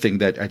think the other thing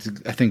that I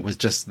think was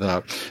just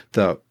the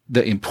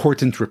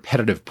important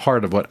repetitive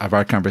part of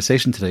our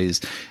conversation today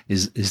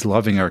is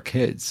loving our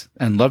kids.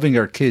 And loving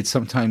our kids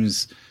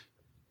sometimes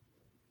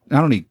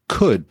not only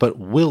could, but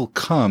will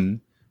come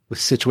with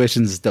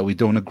situations that we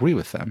don't agree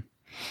with them.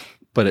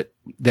 But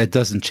that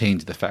doesn't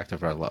change the fact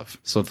of our love.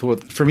 So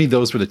for me,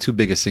 those were the 2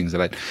 biggest things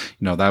that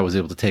I was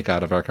able to take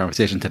out of our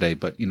conversation today.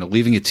 But,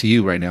 leaving it to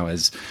you right now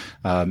as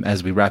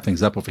we wrap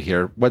things up over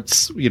here,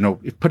 what's,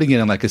 putting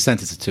it in a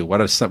sentence or 2, what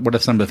are some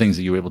of the things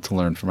that you were able to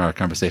learn from our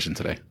conversation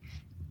today?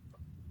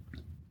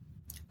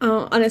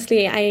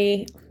 Honestly,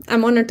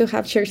 I'm honored to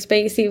have shared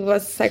space. It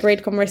was a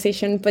great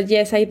conversation. But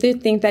yes, I do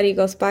think that it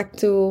goes back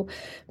to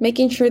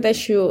making sure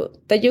that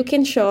you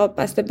can show up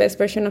as the best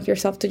version of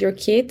yourself to your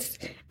kids.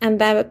 And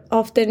that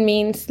often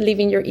means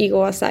leaving your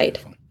ego aside.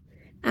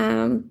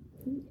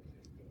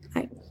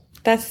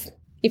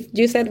 If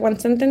you said one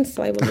sentence,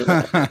 so I will leave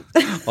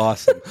it.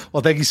 Awesome.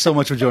 Well, thank you so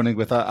much for joining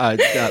with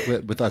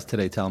us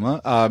today,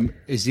 Thelma.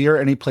 Is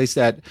there any place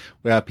that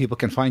where people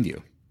can find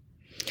you?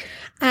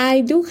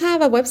 I do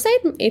have a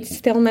website. It's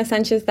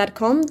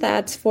telmasanchez.com.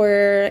 That's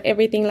for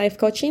everything life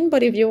coaching.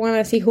 But if you want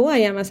to see who I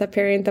am as a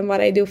parent and what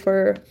I do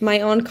for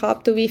my own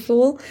cup to be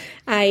full,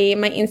 my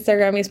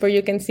Instagram is where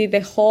you can see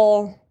the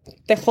whole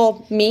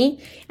me,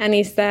 and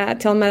it's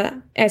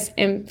Telma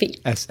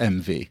SMV.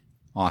 SMV.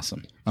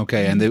 Awesome.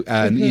 Okay, and the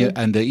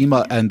and the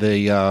email and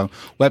the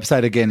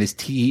website again is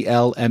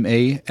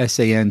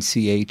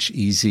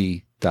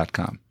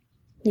TELMASANCHEZ.com.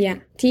 Yeah,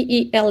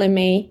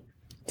 TELMA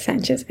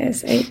Sanchez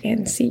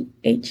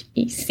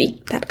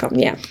SANCHEZ.com.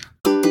 Yeah.